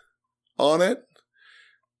spin on it,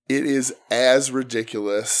 It is as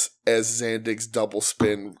ridiculous as Zandig's double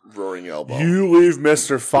spin roaring elbow. You leave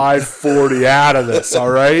Mr. 540 out of this,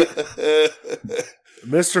 all right?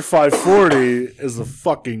 Mr. 540 is a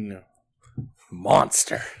fucking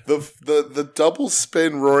monster. The double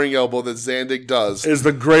spin roaring elbow that Zandig does Is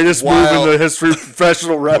the greatest move in the history of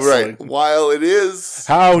professional wrestling. Right. While it is...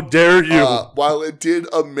 How dare you? While it did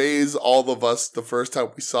amaze all of us the first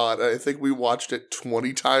time we saw it, and I think we watched it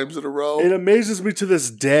 20 times in a row. It amazes me to this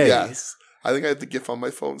day. Yes. I think I have the GIF on my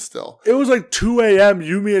phone still. It was like 2 a.m.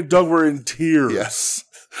 You, me, and Doug were in tears. Yes.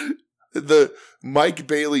 The Mike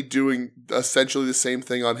Bailey doing essentially the same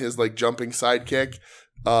thing on his like jumping sidekick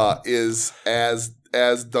is as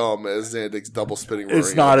dumb as Zandig's double spinning roaring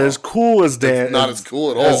It's not elbow. as cool as Dan. It's not as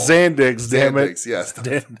cool at all. As Zandig's, damn it. Zandig's, yes.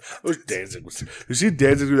 Danzig was. You see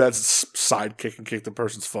Danzig do that sidekick and kick the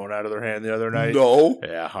person's phone out of their hand the other night? No.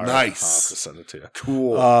 Yeah, hard. Nice. I'll have to send it to you.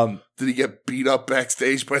 Cool. Did he get beat up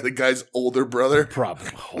backstage by the guy's older brother?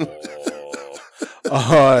 Probably.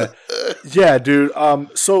 Yeah, dude.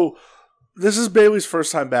 So this is Bailey's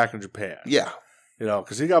first time back in Japan. Yeah. You know,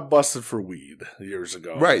 because he got busted for weed years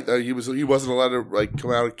ago. Right. He wasn't allowed to like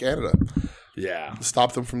come out of Canada. Yeah.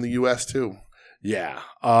 Stopped them from the U.S. too. Yeah.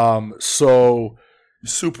 So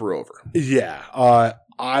super over. Yeah.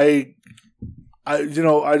 I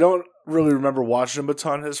don't really remember watching him a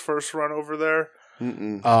ton his first run over there.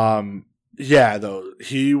 Mm-mm. Yeah, though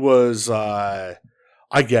he was. I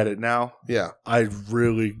get it now. Yeah. I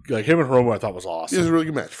really like him and Hiromu. I thought was awesome. It was a really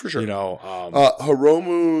good match for sure. You know,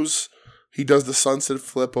 Hiromu's. He does the sunset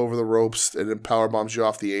flip over the ropes and then power bombs you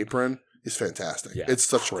off the apron. It's fantastic. Yeah, it's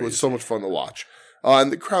so much fun to watch.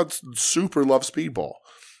 And the crowd super loves Speedball.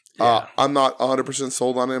 Yeah. I'm not 100%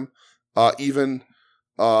 sold on him. I'm even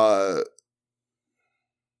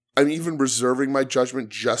reserving my judgment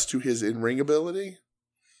just to his in-ring ability.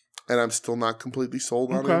 And I'm still not completely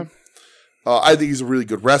sold on him. I think he's a really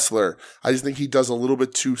good wrestler. I just think he does a little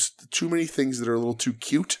bit too many things that are a little too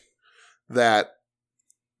cute that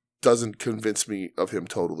doesn't convince me of him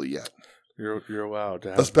totally yet. You're allowed to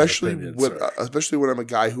have especially when I'm a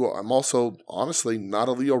guy who I'm also honestly not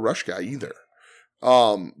a Leo Rush guy either.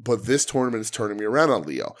 But this tournament is turning me around on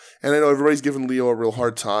Leo, and I know everybody's giving Leo a real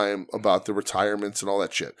hard time about the retirements and all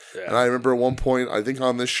that shit. Yeah. And I remember at one point, I think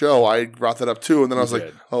on this show, I brought that up too, and then I was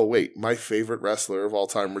like, "Oh wait, my favorite wrestler of all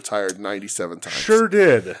time retired 97 times." Sure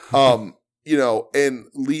did. You know, and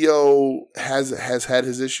Leo has had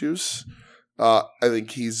his issues. I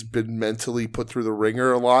think he's been mentally put through the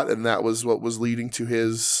ringer a lot, and that was what was leading to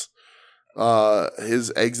his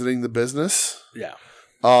exiting the business. Yeah.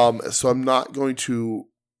 So I'm not going to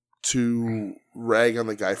rag on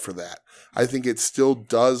the guy for that. I think it still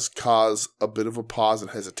does cause a bit of a pause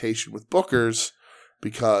and hesitation with bookers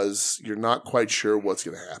because you're not quite sure what's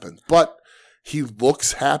going to happen. But he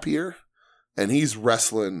looks happier, and he's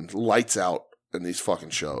wrestling lights out in these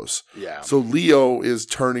fucking shows. Yeah. So Leo is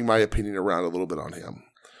turning my opinion around a little bit on him.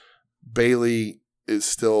 Bailey is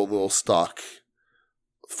still a little stuck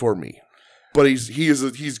for me. But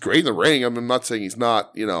he's great in the ring. I'm not saying he's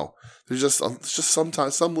not, you know. There's just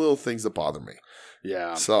sometimes some little things that bother me.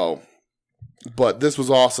 Yeah. So, but this was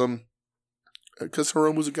awesome because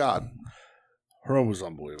Hiromu was a god. Hiromu was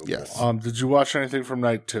unbelievable. Yes. Did you watch anything from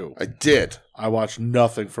night 2? I did. I watched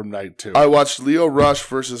nothing from night 2. I watched Leo Rush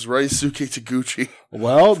versus Ryosuke Taguchi.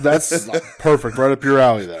 Well, that's perfect. Right up your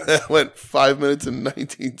alley then. That went 5 minutes and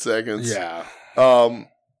 19 seconds. Yeah.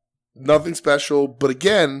 Nothing special, but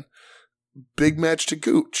again, big match to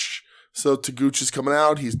Gooch. So Taguchi's coming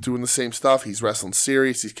out. He's doing the same stuff. He's wrestling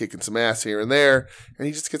serious. He's kicking some ass here and there, and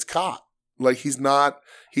he just gets caught. Like he's not.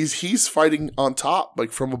 He's fighting on top,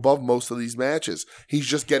 like from above most of these matches. He's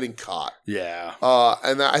just getting caught. Yeah.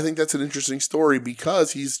 And I think that's an interesting story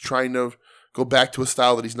because he's trying to go back to a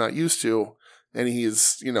style that he's not used to, and he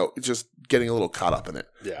is, you know, just getting a little caught up in it.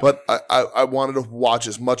 Yeah. But I wanted to watch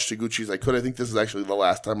as much Taguchi as I could. I think this is actually the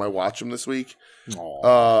last time I watched him this week.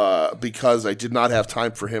 Because I did not have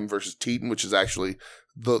time for him versus Teton, which is actually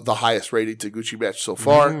the highest rated Taguchi match so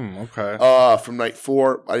far. Okay. From night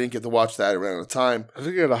 4. I didn't get to watch that around the time. I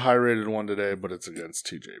think he had a high rated one today, but it's against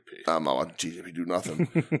TJP. I'm not watching TJP do nothing.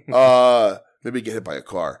 Maybe get hit by a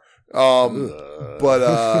car.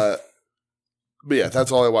 But yeah,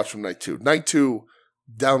 that's all I watched from night 2. Night 2,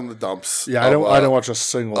 down in the dumps. Yeah, I don't watch a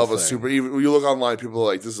single of thing. A super. Even when you look online, people are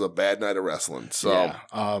like, "This is a bad night of wrestling." So,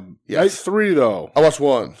 yeah. Yes. Night 3 though. I watched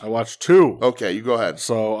 1. I watched 2. Okay, you go ahead.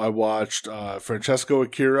 So I watched Francesco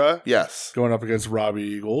Akira. Yes, going up against Robbie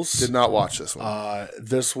Eagles. Did not watch this one.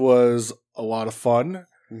 This was a lot of fun.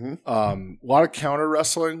 Mm-hmm. A lot of counter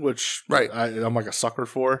wrestling, which I'm like a sucker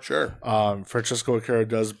for. Sure. Francesco Akira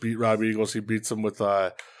does beat Robbie Eagles. He beats him with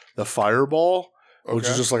the Fireball, which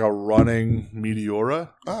is just like a running Meteora.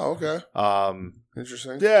 Oh, okay.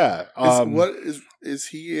 Interesting. Yeah. Is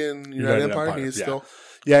he in United Empire? He is still.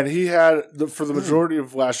 Yeah, and he had for the majority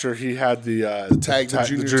of last year, he had the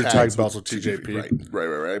junior tag belts with TJP.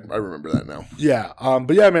 Right. I remember that now. Yeah,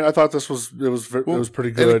 but yeah, I mean, I thought it was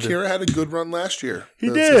pretty good. And Akira had a good run last year.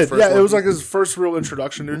 He did. Yeah, it was like his first real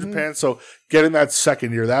introduction to Japan. So getting that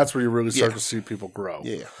second year, that's where you really start to see people grow.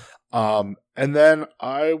 Yeah. And then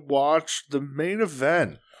I watched the main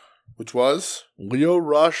event, which was Lio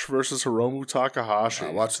Rush versus Hiromu Takahashi.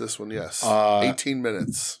 I watched this one. Yes, 18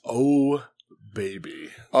 minutes. Oh.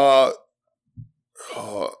 Baby.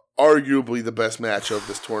 Arguably the best match of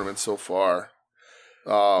this tournament so far.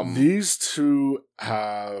 These two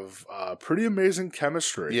have pretty amazing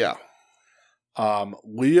chemistry. Yeah.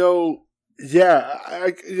 Lio, yeah,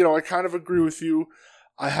 I kind of agree with you.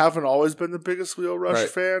 I haven't always been the biggest Lio Rush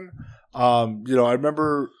fan. I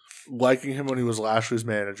remember liking him when he was Lashley's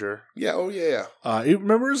manager. Yeah, yeah.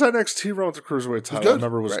 Remember his NXT run with the Cruiserweight title? I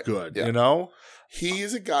remember it was good, yeah. He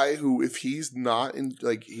is a guy who, if he's not in,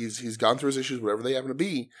 like, he's gone through his issues, whatever they happen to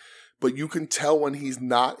be, but you can tell when he's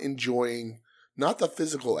not enjoying, not the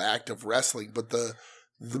physical act of wrestling, but the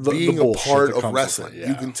being a part of wrestling.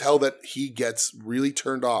 You can tell that he gets really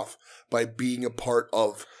turned off by being a part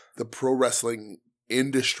of the pro wressling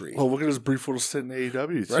industry. Well, look at his brief little stint in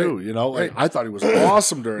AEW too. I thought he was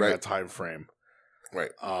awesome during that time frame.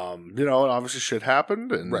 Right. And obviously shit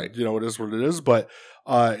happened, and it is what it is. But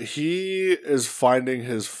he is finding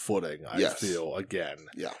his footing, I feel, again.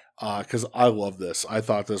 Yeah. Because I love this. I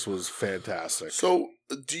thought this was fantastic. So,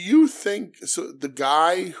 do you think the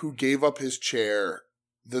guy who gave up his chair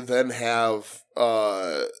to then have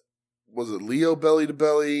was it Leo belly to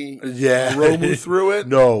belly? Yeah. Hiromu threw it?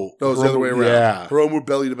 No. No, it was the other way around. Yeah. Hiromu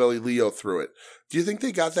belly to belly, Leo threw it. Do you think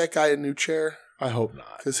they got that guy a new chair? I hope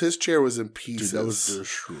not. Because his chair was in pieces. Dude, that was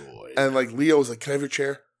destroyed. And like Leo was like, "Can I have your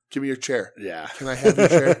chair? Give me your chair." Yeah. "Can I have your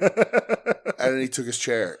chair?" And then he took his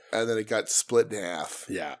chair, and then it got split in half.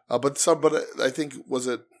 Yeah. But I think was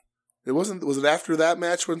it after that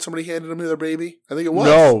match when somebody handed him their baby? I think it was.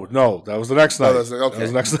 No, that was the next night. Oh, okay. That was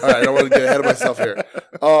the next night. All right, I don't want to get ahead of myself here.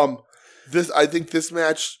 I think this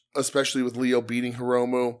match, especially with Leo beating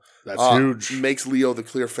Hiromu, that's huge. Makes Leo the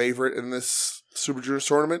clear favorite in this Super Juniors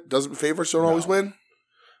tournament. Favorites don't always win,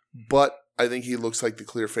 but I think he looks like the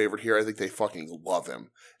clear favorite here. I think they fucking love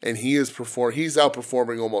him, and he's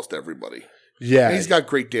outperforming almost everybody. Yeah, and he's got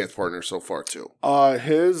great dance partners so far too.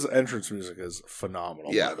 His entrance music is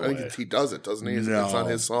phenomenal. Yeah, I think he does it, doesn't he? No, it's not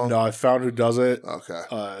his song. No, I found who does it. Okay,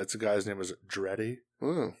 it's a guy's name is Dreddy.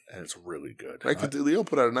 And it's really good. Leo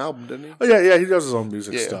put out an album, didn't he? Oh, yeah, he does his own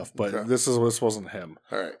music stuff, but this wasn't him.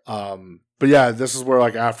 All right. But yeah, this is where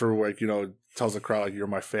after tells the crowd you're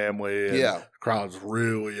my family, and the crowd's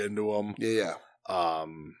really into him. Yeah.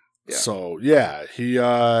 So yeah, he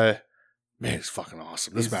man, he's fucking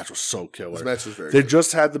awesome. This match was so killer. This match was very They good.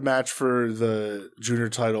 just had the match for the junior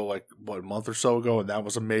title a month or so ago, and that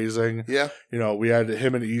was amazing. Yeah. We had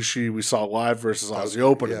him and Ishii we saw live versus Aussie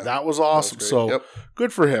Open, and that was awesome. That was so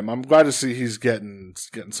good for him. I'm glad to see he's getting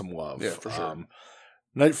some love. Yeah, for sure.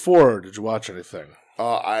 Night 4, did you watch anything?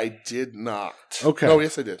 I did not. Okay. No,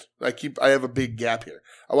 yes I did. I have a big gap here.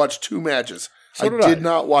 I watched 2 matches. So I did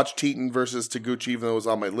not watch Teton versus Taguchi, even though it was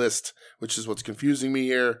on my list, which is what's confusing me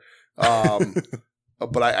here.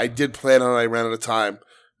 But I did plan on it. I ran out of time.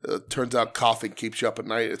 Turns out coughing keeps you up at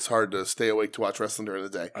night. It's hard to stay awake to watch wrestling during the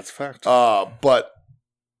day. That's a fact. But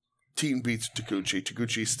Teton beats Taguchi.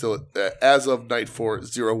 Taguchi's still, as of night 4,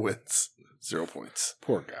 0 wins, 0 points.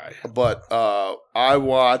 Poor guy. But I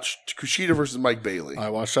watched Kushida versus Mike Bailey. I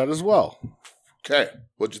watched that as well. Okay.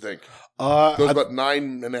 What'd you think? It goes about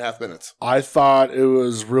 9.5 minutes. I thought it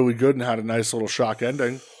was really good and had a nice little shock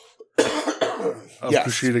ending. Of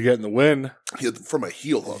Kushida getting the win. From a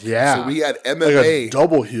heel hook. Yeah. So we had MMA. A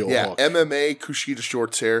double heel hook. Yeah, MMA Kushida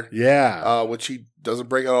shorts here. Yeah. Which he doesn't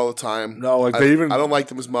bring out all the time. No, I don't like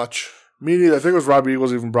them as much. Me neither. I think it was Robbie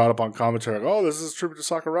Eagles even brought up on commentary. This is a tribute to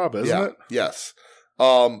Sakuraba, isn't it? Yes.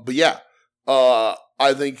 But yeah.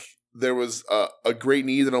 I think there was a great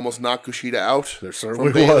knee that almost knocked Kushida out. There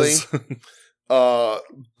certainly was.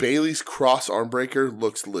 Bailey's cross arm breaker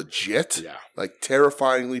looks legit. Yeah.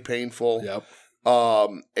 Terrifyingly painful. Yep.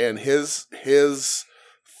 And his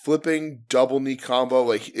flipping double knee combo,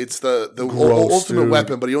 it's the Gross, ultimate dude.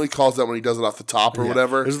 weapon, but he only calls that when he does it off the top or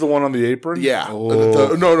whatever. Is the one on the apron? Yeah.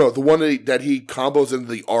 Oh. The one that he combos into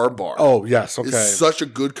the arm bar. Oh, yes. Okay. It's such a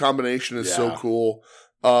good combination. It's so cool.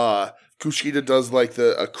 Kushida does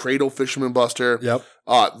a cradle fisherman buster. Yep.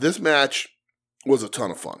 This match, was a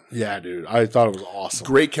ton of fun. Yeah, dude. I thought it was awesome.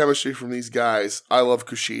 Great chemistry from these guys. I love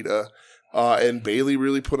Kushida. And Bailey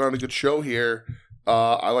really put on a good show here.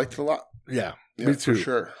 I liked it a lot. Yeah, me too. For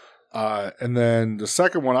sure. And then the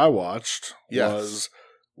second one I watched was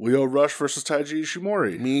Leo Rush versus Taiji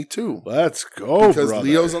Ishimori. Me too. Let's go, because brother.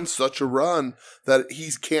 Leo's on such a run that he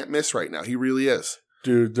can't miss right now. He really is.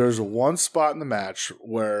 Dude, there's one spot in the match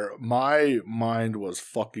where my mind was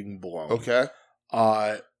fucking blown. Okay.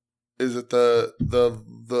 Is it the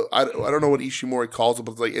I don't know what Ishimori calls it,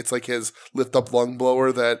 but it's like his lift up lung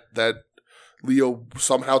blower that Leo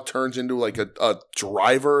somehow turns into like a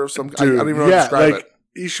driver or something. I don't even know how to describe it.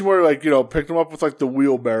 Ishimori, picked him up with like the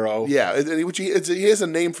wheelbarrow. Yeah, he has a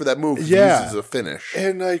name for that move. He uses as a finish,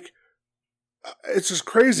 and it's just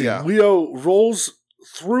crazy. Yeah. Leo rolls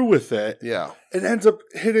through with it. Yeah, and ends up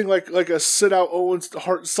hitting like a sit out Owens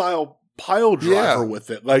Hart style pile driver with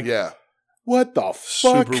it. What the fuck?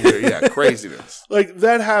 Super weird. Yeah, craziness.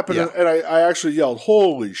 That happened, and I actually yelled,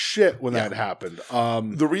 "Holy shit!" when that happened.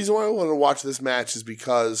 The reason why I wanted to watch this match is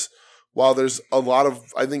because while there's a lot of,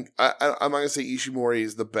 I think I'm not gonna say Ishimori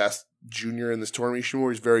is the best junior in this tournament.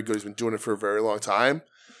 Ishimori is very good. He's been doing it for a very long time.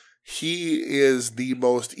 He is the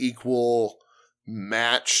most equal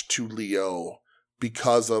match to Leo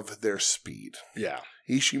because of their speed. Yeah,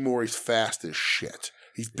 Ishimori's fast as shit.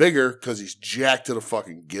 He's bigger because he's jacked to the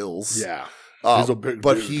fucking gills. Yeah. He's a big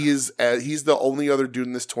but dude. he's the only other dude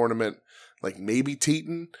in this tournament, like maybe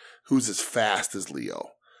Teton, who's as fast as Leo.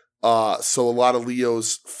 So a lot of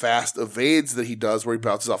Leo's fast evades that he does where he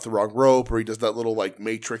bounces off the wrong rope or he does that little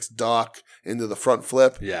matrix duck into the front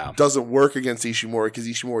flip. Yeah. Doesn't work against Ishimori because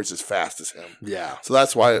Ishimori's as fast as him. Yeah. So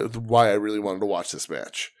that's why I really wanted to watch this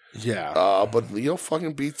match. Yeah. But Leo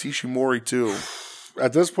fucking beats Ishimori too.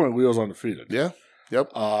 At this point, Leo's undefeated. Yeah.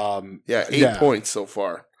 Yep. 8 points so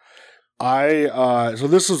far. So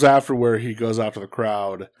this was after where he goes after the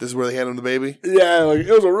crowd. This is where they hand him the baby? Yeah, it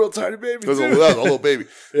was a real tiny baby. It was a little baby.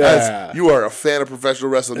 Yeah. You are a fan of professional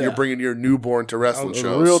wrestling. Yeah. You're bringing your newborn to wrestling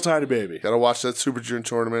shows. A real tiny baby. Gotta watch that Super Junior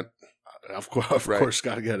tournament. Of course,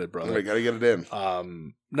 gotta get it, brother. Right, gotta get it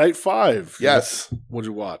in. Night 5. Yes. What'd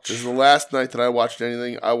you watch? This is the last night that I watched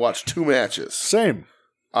anything. I watched 2 matches. Same.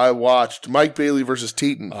 I watched Mike Bailey versus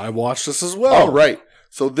Teton. I watched this as well. All right.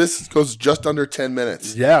 So this goes just under 10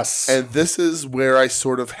 minutes. Yes. And this is where I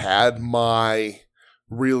sort of had my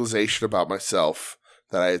realization about myself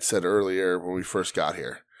that I had said earlier when we first got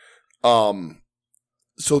here.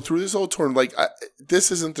 So through this whole tournament, this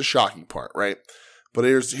isn't the shocking part, right? But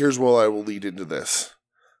here's where I will lead into this.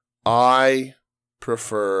 I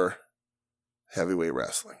prefer heavyweight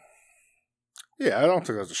wrestling. Yeah, I don't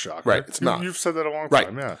think that's a shock. Right, it's not. You've said that a long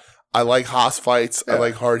time, yeah. I like Haas fights. Yeah. I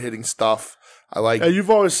like hard-hitting stuff. Yeah, you've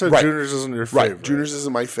always said Juniors isn't your favorite. Right, Juniors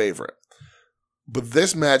isn't my favorite. But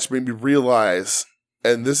this match made me realize,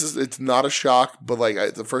 and it's not a shock, but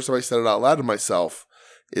the first time I said it out loud to myself,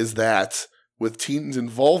 is that with Teton's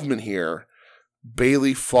involvement here,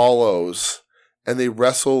 Bailey follows, and they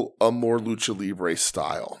wrestle a more lucha libre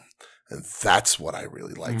style. And that's what I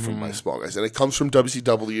really like from my small guys. And it comes from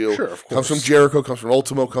WCW. Sure, of course. Comes from Jericho, comes from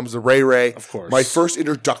Ultimo, comes to Ray Ray. Of course. My first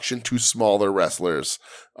introduction to smaller wrestlers.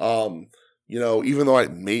 Even though I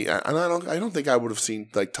don't think I would have seen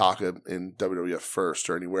Taka in WWF first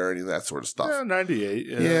or anywhere, any of that sort of stuff. Yeah, 98.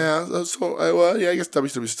 Yeah. So, I guess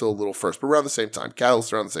WCW is still a little first, but around the same time.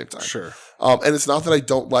 Catalyst around the same time. Sure. And it's not that I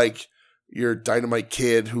don't like your Dynamite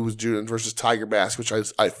Kid who was doing versus Tiger Mask, which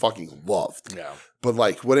I fucking loved. Yeah. But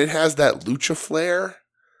when it has that lucha flair,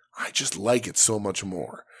 I just like it so much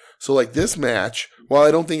more. So this match, while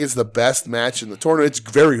I don't think it's the best match in the tournament,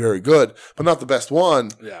 it's very, very good, but not the best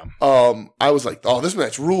one. Yeah. I was like, oh, this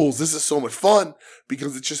match rules. This is so much fun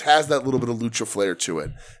because it just has that little bit of lucha flair to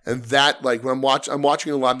it. And that, when I'm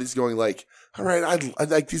watching a lot of these going all right, I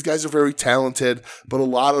like these guys are very talented, but a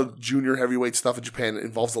lot of junior heavyweight stuff in Japan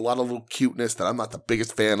involves a lot of little cuteness that I'm not the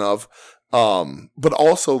biggest fan of. But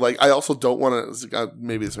also I also don't want to,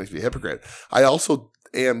 maybe this makes me a hypocrite. I also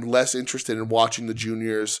am less interested in watching the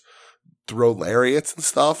juniors throw lariats and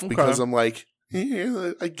stuff because I'm I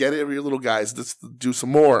get it, you're little guys. Let's do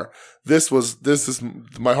some more. This is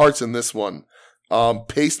my heart's in this one.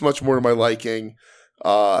 Paced much more to my liking.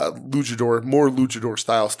 More luchador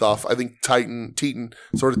style stuff. I think Teton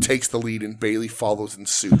sort of takes the lead and Bailey follows in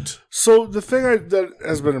suit. So the thing that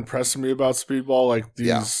has been impressing me about Speedball,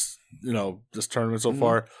 this tournament so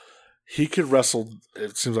far, he could wrestle,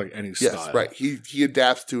 it seems like any style. Yes, right. He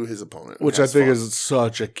adapts to his opponent. Which I think is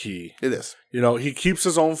such a key. It is. He keeps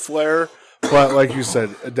his own flair, but like you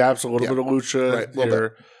said, adapts a little bit of lucha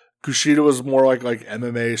here. Kushida was more like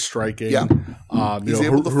MMA striking. Yeah. He's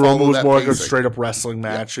able to Hiromu follow was that more like a pacing. straight up wrestling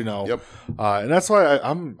match, you know. Yep. And that's why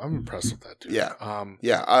I'm impressed with that dude. Yeah.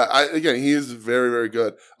 Yeah. I again, he is very, very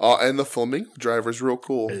good. And the flamingo driver is real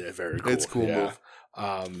cool. Very cool. It's a cool move.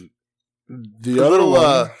 The other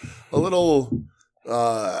one, a little,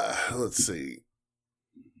 let's see.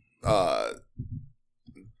 I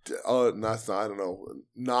don't know,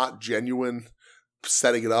 not genuine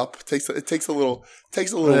setting it up. It takes a little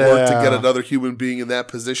work to get another human being in that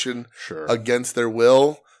position against their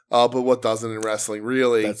will. But what doesn't in wrestling,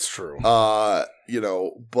 really? That's true. But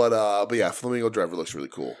yeah, Flamingo Driver looks really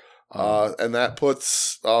cool. And that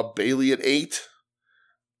puts Bailey at 8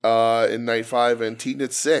 in night 5 and Teton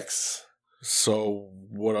at 6. So,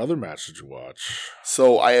 what other match did you watch?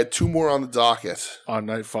 So, I had 2 more on the docket. On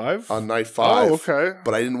night 5? On night 5. Oh, okay.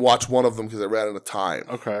 But I didn't watch one of them because I ran out of time.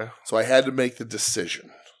 Okay. So, I had to make the decision.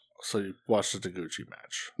 So, you watched the Taguchi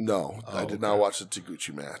match? No, I did not watch the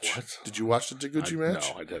Taguchi match. What? Did you watch the Taguchi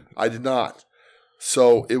match? No, I didn't. I did not.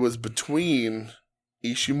 So, it was between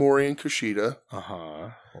Ishimori and Kushida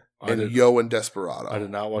and Yo and Desperado. I did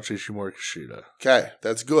not watch Ishimori Kushida. Okay,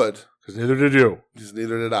 that's good. Because neither did you. Because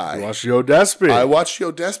neither did I. You watched Yo Despy. I watched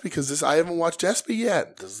Yo Despy because I haven't watched Despy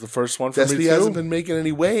yet. This is the first one for me, too. Despy hasn't been making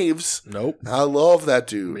any waves. Nope. I love that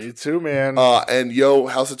dude. Me too, man. And Yo,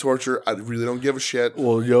 House of Torture, I really don't give a shit.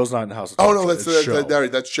 Well, Yo's not in House of Torture. Oh, no,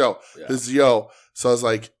 that's Joe. Yeah. This is Yo. So I was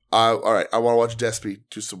like, all right, I want to watch Despy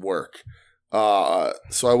do some work.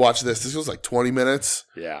 So I watched this. This was like 20 minutes.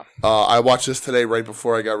 Yeah. I watched this today right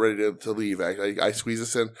before I got ready to leave. I squeezed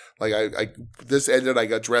this in. Like this ended. I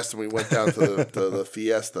got dressed and we went down to the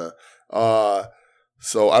Fiesta.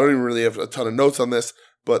 So I don't even really have a ton of notes on this.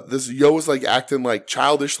 But this Yo was like acting like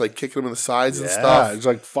childish, like kicking him in the sides and stuff. Yeah, he's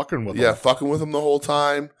like fucking with him. Yeah, fucking with him the whole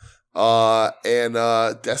time. And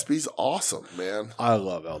Despy's awesome, man. I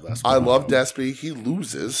love El Despy. I love Despy. He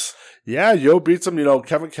loses. Yeah, Yo beats him. You know,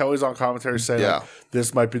 Kevin Kelly's on commentary saying Yeah. like,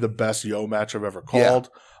 this might be the best Yo match I've ever called.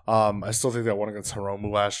 I still think that one against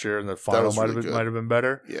Hiromu last year and the final might have been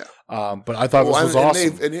better. Yeah. But I thought this was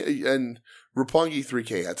awesome. And Roppongi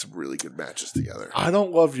 3K had some really good matches together. I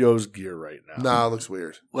don't love Yo's gear right now. Nah, it looks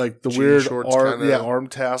weird. Like the Jean weird shorts arm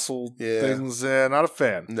tassel things. Not a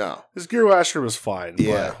fan. No. His gear last year was fine.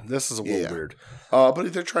 Yeah. But this is a little weird.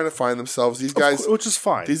 But they're trying to find themselves. These guys, which is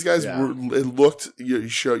fine. These guys it looked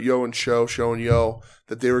Yo and Yo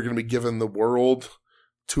that they were going to be given the world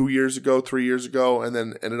 2 years ago, 3 years ago, and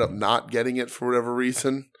then ended up not getting it for whatever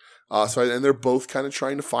reason. And they're both kind of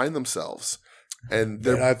trying to find themselves. And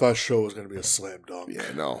I thought Show was going to be a slam dunk. Yeah,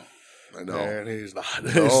 I know. And he's not.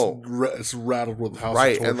 No. It's rattled with House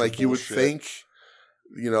right, of Torture and like you would bullshit. think,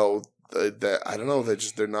 that I don't know,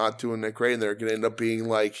 they're not doing that great, and they're going to end up being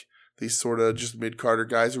like these sort of just mid-carder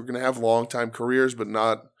guys who are going to have long-time careers, but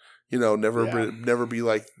not, never be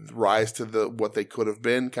like rise to what they could have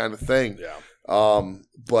been kind of thing. Yeah.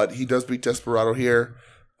 But he does beat Desperado here.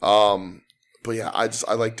 But yeah,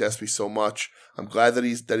 I like Despy so much. I'm glad that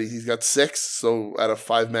he's got 6. So out of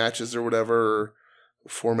 5 matches or whatever, or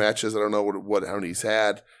 4 matches, I don't know how many he's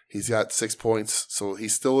had. He's got 6 points, so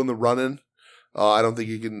he's still in the running. I don't think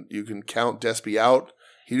you can count Despy out.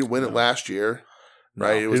 He didn't win it last year,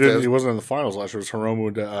 right? No, he wasn't in the finals last year. It was Hiromu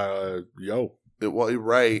and Yo.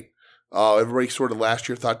 Right. Everybody sort of last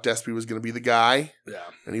year thought Despy was going to be the guy. Yeah,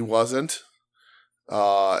 and he wasn't.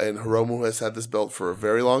 And Hiromu has had this belt for a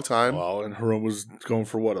very long time. Well, and Hiromu's going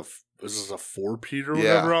for what this is a 4-peat or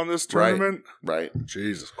whatever on this tournament, right?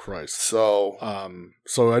 Jesus Christ! So,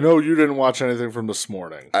 so I know you didn't watch anything from this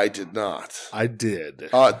morning. I did not. I did.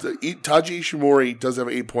 Taji Ishimori does have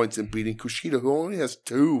 8 points in beating Kushida, who only has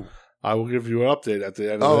 2. I will give you an update at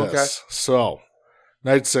the end of this. Okay. So,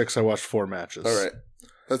 night 6, I watched 4 matches. All right,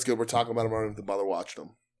 that's good. We're talking about them. I don't have to bother watching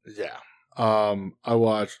them. Yeah. I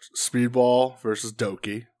watched Speedball versus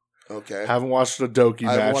Doki. Okay. Haven't watched a Doki match yet.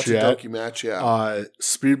 I haven't watched a Doki match yet.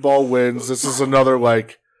 Speedball wins. This is another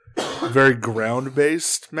very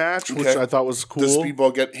ground-based match, which I thought was cool. Does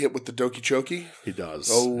Speedball get hit with the Doki Choki? He does.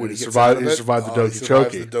 Oh, and he survived the Doki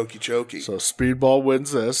Choki. The Doki Choki. So Speedball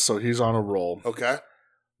wins this, so he's on a roll. Okay.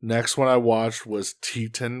 Next one I watched was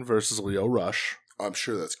Teton versus Leo Rush. I'm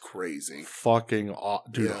sure that's crazy. Fucking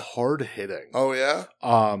hard hitting. Oh yeah.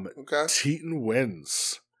 Okay. Teton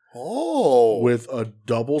wins. Oh, with a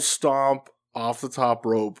double stomp off the top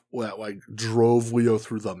rope that drove Leo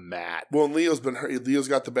through the mat. Well, Leo's been hurt. Leo's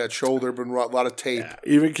got the bad shoulder, been a lot of tape. Yeah.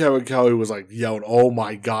 Even Kevin Kelly was yelling, "Oh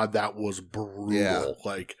my god, that was brutal!" Yeah.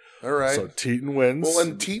 All right. So Teton wins. Well,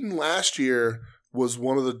 and Teton last year was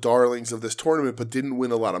one of the darlings of this tournament, but didn't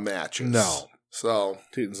win a lot of matches. No. So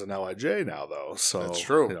Teton's an LIJ now, though. So that's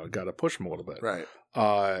true. Got to push him a little bit. Right.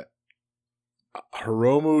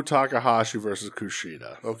 Hiromu Takahashi versus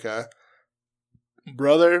Kushida. Okay.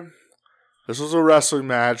 Brother, this was a wrestling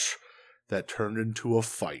match that turned into a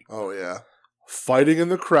fight. Oh, yeah. Fighting in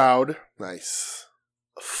the crowd. Nice.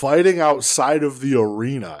 Fighting outside of the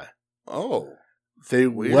arena. Oh. They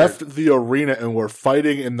Weird. left the arena and were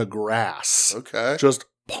fighting in the grass. Okay. Just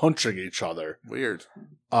punching each other. Weird.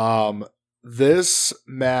 This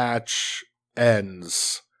match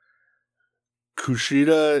ends.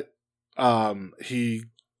 Kushida, he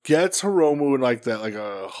gets Hiromu in like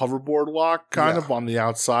a hoverboard lock kind of on the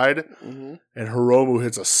outside, and Hiromu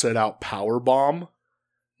hits a sit out power bomb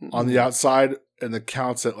on the outside, and the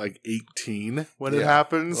count's at like 18 when it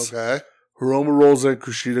happens. Okay. Hiromu rolls in,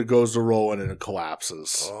 Kushida goes to roll in, and it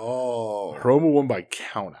collapses. Oh. Hiromu won by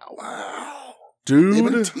count out. Wow. Dude.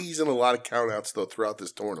 They've been teasing a lot of countouts, though, throughout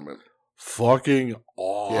this tournament. Fucking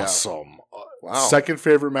awesome. Wow. Second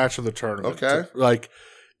favorite match of the tournament. Okay. Like,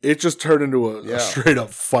 it just turned into a straight up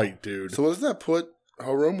fight, dude. So what does that put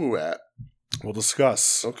Hiromu at? We'll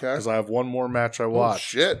discuss. Okay. Because I have one more match I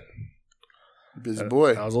watched. Oh, shit. Busy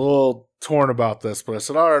boy. I was a little torn about this, but I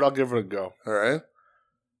said, all right, I'll give it a go. All right.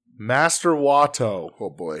 Master Wato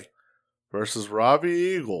Oh, boy. versus Robbie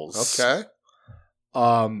Eagles. Okay.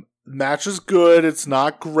 Match is good. It's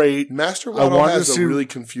not great. Master Wato has a really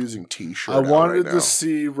confusing t-shirt. I wanted to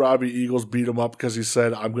see Robbie Eagles beat him up because he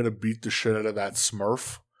said, I'm going to beat the shit out of that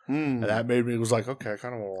Smurf. And that made me, was like, okay, I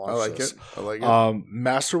kind of want to watch this. I like it.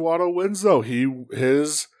 Master Wato wins, though.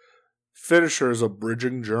 His finisher is a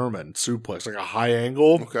bridging German suplex, like a high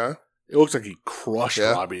angle. Okay. It looks like he crushed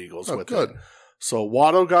Robbie Eagles with good. it. So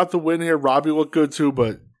Wato got the win here. Robbie looked good, too,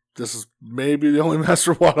 but this is maybe the only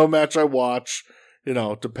Master Wato match I watch.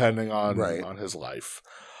 Depending on his life.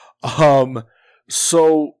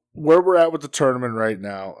 So where we're at with the tournament right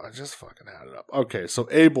now, I just fucking had it up. Okay, so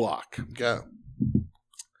A block. Okay.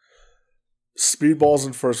 Speedball's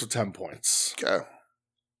in first with 10 points. Okay.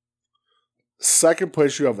 Second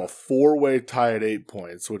place, you have a 4-way tie at 8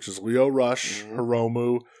 points, which is Leo Rush,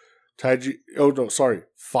 Hiromu, Taiji. Oh, no, sorry.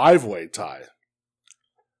 5-way tie.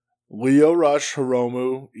 Leo Rush,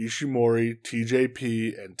 Hiromu, Ishimori,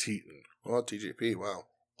 TJP, and Teton. Well, TJP, wow.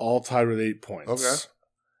 All tied with 8 points. Okay.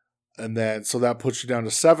 And then, so that puts you down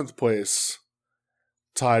to 7th place,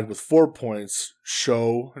 tied with 4 points,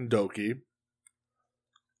 Sho and Doki.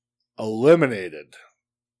 Eliminated,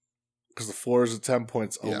 because the floor is at 10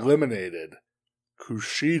 points, eliminated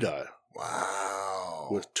Kushida. Wow.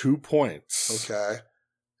 With 2 points. Okay.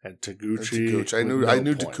 And Taguchi. I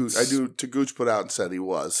knew Taguchi put out and said he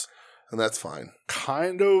was. And that's fine.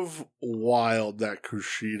 Kind of wild that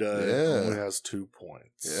Kushida only has 2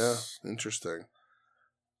 points. Yeah, interesting.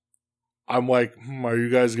 I'm like, are you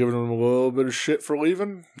guys giving him a little bit of shit for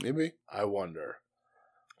leaving? Maybe. I wonder.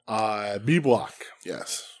 B block.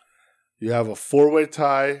 Yes. You have a 4-way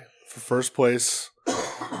tie for first place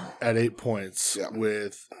at 8 points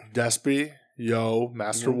with Despy, Yo,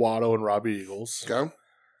 Master Wato, and Robbie Eagles. Okay.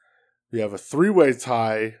 You have a 3-way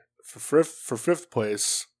tie for fifth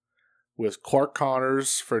place with Clark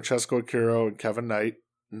Connors, Francesco Akiro, and Kevin Knight.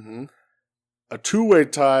 Mm-hmm. A 2-way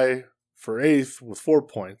tie for 8th with 4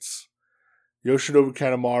 points. Yoshinobu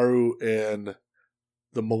Kanemaru and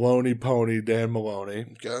the Maloney Pony, Dan Maloney.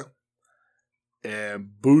 Okay.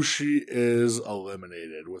 And Bushi is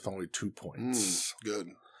eliminated with only 2 points. Good.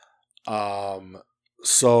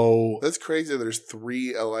 So that's crazy. There's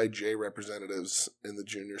 3 LIJ representatives in the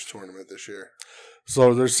juniors tournament this year.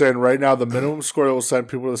 So they're saying right now the minimum score that will send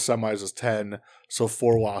people to the semis is 10. So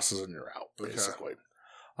 4 losses and you're out, basically.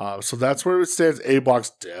 So that's where it stands. A block's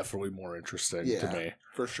definitely more interesting to me.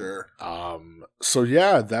 For sure. So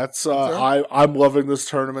yeah, that's I'm loving this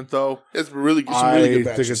tournament though. It's really good matches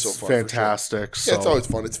I think it's so far, fantastic. Sure. Yeah, it's always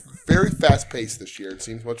fun. It's very fast paced this year. It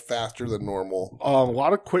seems much faster than normal. A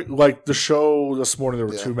lot of quick, like the show this morning, there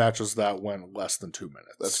were 2 matches that went less than 2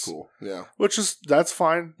 minutes. That's cool. Yeah, that's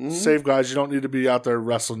fine. Save guys. You don't need to be out there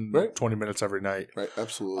wrestling 20 minutes every night. Right.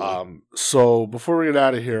 Absolutely. So before we get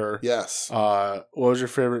out of here, yes. What was your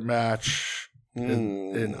favorite match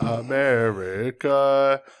in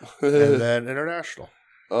America and then international?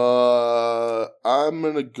 I'm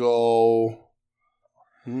gonna go.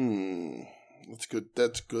 That's good.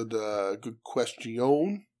 That's good. Good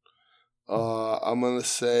question. I'm gonna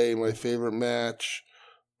say my favorite match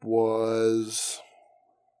was.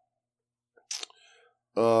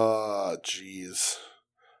 Jeez.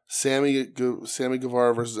 Sammy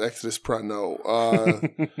Guevara versus Exodus Prime. No.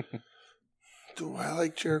 Do I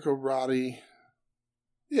like Jericho Roddy?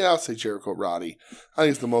 Yeah, I'll say Jericho Roddy. I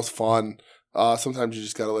think it's the most fun. Sometimes you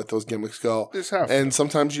just got to let those gimmicks go. Just have and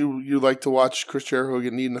sometimes you like to watch Chris Jericho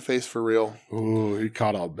get kneed in the face for real. Ooh, he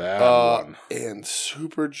caught a bad one. And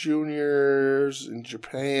Super Juniors in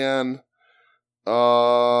Japan. Do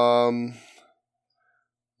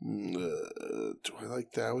I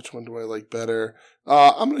like that? Which one do I like better?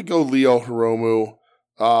 I'm going to go Leo Hiromu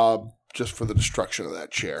just for the destruction of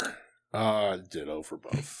that chair. Ditto for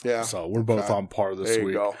both. Yeah. So we're both on par this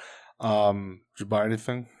week. There you go. Did you buy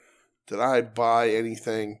anything? Did I buy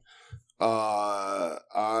anything?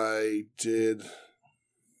 I did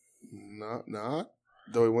not.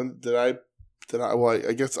 Did I? Well,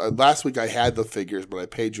 I guess last week I had the figures, but I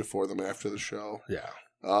paid you for them after the show. Yeah.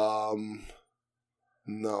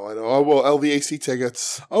 No, I know. Oh, well, LVAC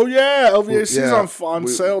tickets. Oh, yeah. LVAC's on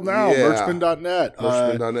sale now. Yeah. Merchman.net.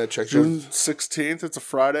 Merchman.net. Check June 16th. It's a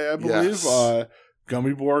Friday, I believe. Yes.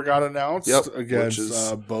 Gummy Boar got announced against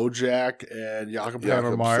Bojack and Jakob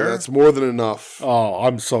Hammermeyer. So that's more than enough. Oh,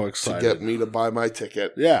 I'm so excited. To get me to buy my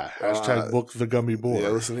ticket. Yeah. Hashtag book the Gummy Boar. Yeah,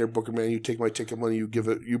 listen here, Booker Man. You take my ticket money, you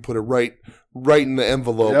put it right in the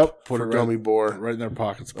envelope. Yep. Put for it Gummy Boar. Right in their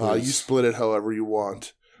pockets, please. You split it however you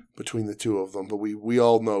want between the two of them, but we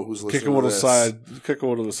all know who's listening. Kick a little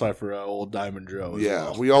to the side for old Diamond Joe.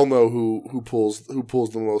 Well. We all know who pulls the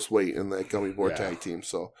most weight in that Gummy Boar tag team.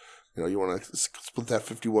 So you want to split that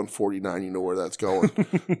 51-49. You know where that's going.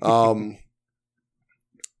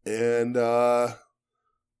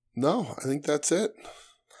 No, I think that's it.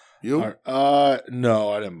 You?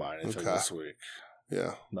 No, I didn't buy anything this week.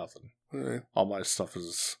 Yeah, nothing. All right. All my stuff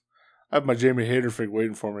is. I have my Jamie Hayter fig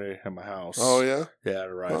waiting for me at my house. Oh yeah, yeah, it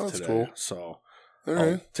arrived today. Cool. So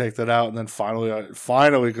I'll take that out, and then finally,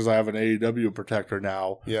 because I have an AEW protector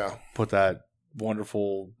now. Yeah, put that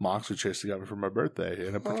wonderful Moxley chase together for my birthday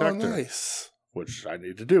in a protector. Oh, nice. Which I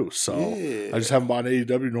need to do. So I just haven't bought an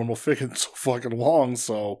AEW normal fig in so fucking long.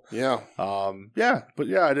 So yeah, but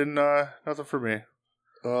yeah, I didn't. Nothing for me.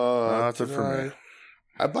 Nothing for me.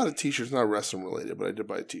 I bought a t-shirt. It's not wrestling related, but I did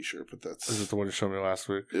buy a t-shirt. But that's is it the one you showed me last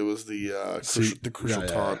week? It was the Crucial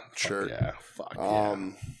Taunt shirt. Yeah, fuck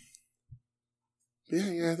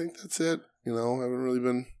yeah. I think that's it. I haven't really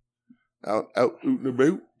been out and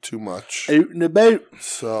about too much. Out and about.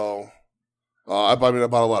 So, I bought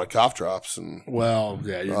a lot of cough drops and you need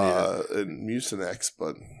it. And Mucinex,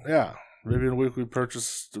 but yeah, maybe in a weekly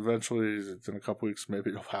purchase. Eventually, in a couple weeks,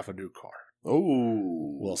 maybe you'll have a new car.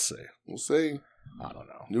 Oh, we'll see. I don't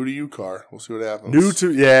know. New to you car. We'll see what happens.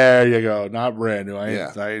 There you go. Not brand new. I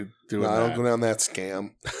ain't doing that. I don't go down that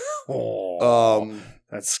scam.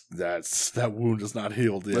 That wound is not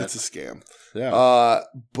healed yet. That's a scam. Yeah. All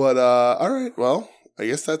right. Well, I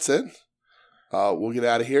guess that's it. We'll get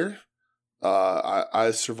out of here. I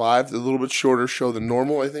survived a little bit shorter show than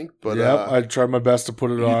normal, I think. But I tried my best to put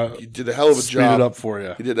it on. You did a hell of a job. Speed it up for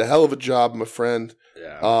you. You did a hell of a job, my friend.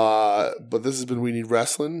 Yeah. But this has been We Need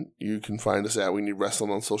Wrestling. You can find us at We Need Wrestling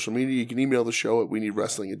on social media. You can email the show at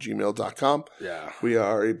weneedwrestling@gmail.com. Yeah. We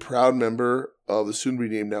are a proud member of the Soon to Be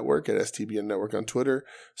Named Network at STBN Network on Twitter,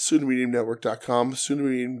 soon-to-be-named-network.com,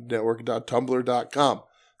 soon-to-be-named-network.tumblr.com.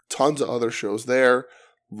 Tons of other shows there.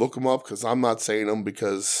 Look them up because I'm not saying them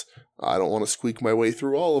because I don't want to squeak my way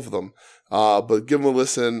through all of them. But give them a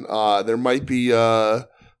listen. There might be a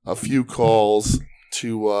few calls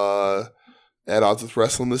to At Odds with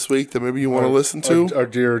Wrestling this week that maybe you want to listen to. Our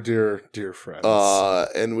dear friends.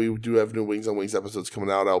 And we do have new Wings on Wings episodes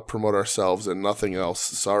coming out. I'll promote ourselves and nothing else.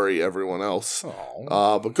 Sorry, everyone else.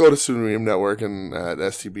 But go to Soon Network and at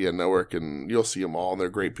STBN Network, and you'll see them all. And they're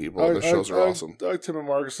great people. The shows are awesome. I like Tim and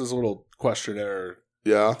Marcus's little questionnaire.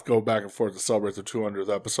 Yeah. Go back and forth to celebrate the 200th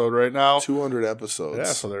episode right now. 200 episodes. Yeah,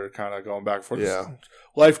 so they're kind of going back and forth. Yeah.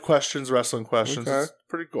 Life questions, wrestling questions. Okay. It's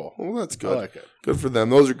pretty cool. Well, that's good. I like it. Good for them.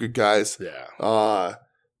 Those are good guys. Yeah.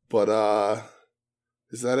 But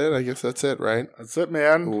is that it? I guess that's it, right? That's it,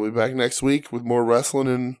 man. We'll be back next week with more wrestling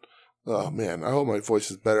and oh man, I hope my voice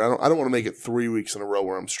is better. I don't want to make it 3 weeks in a row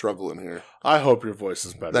where I'm struggling here. I hope your voice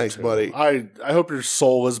is better. Thanks, buddy. I hope your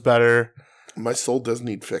soul is better. My soul does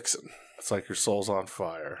need fixing. It's like your soul's on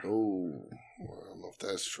fire. Oh, I don't know if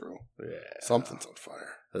that's true. Yeah. Something's on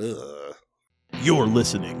fire. Ugh. You're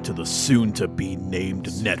listening to the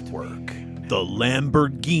soon-to-be-named network, the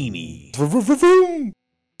Lamborghini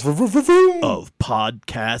of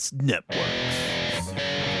podcast networks.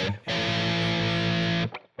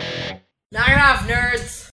 Knock it off, nerds!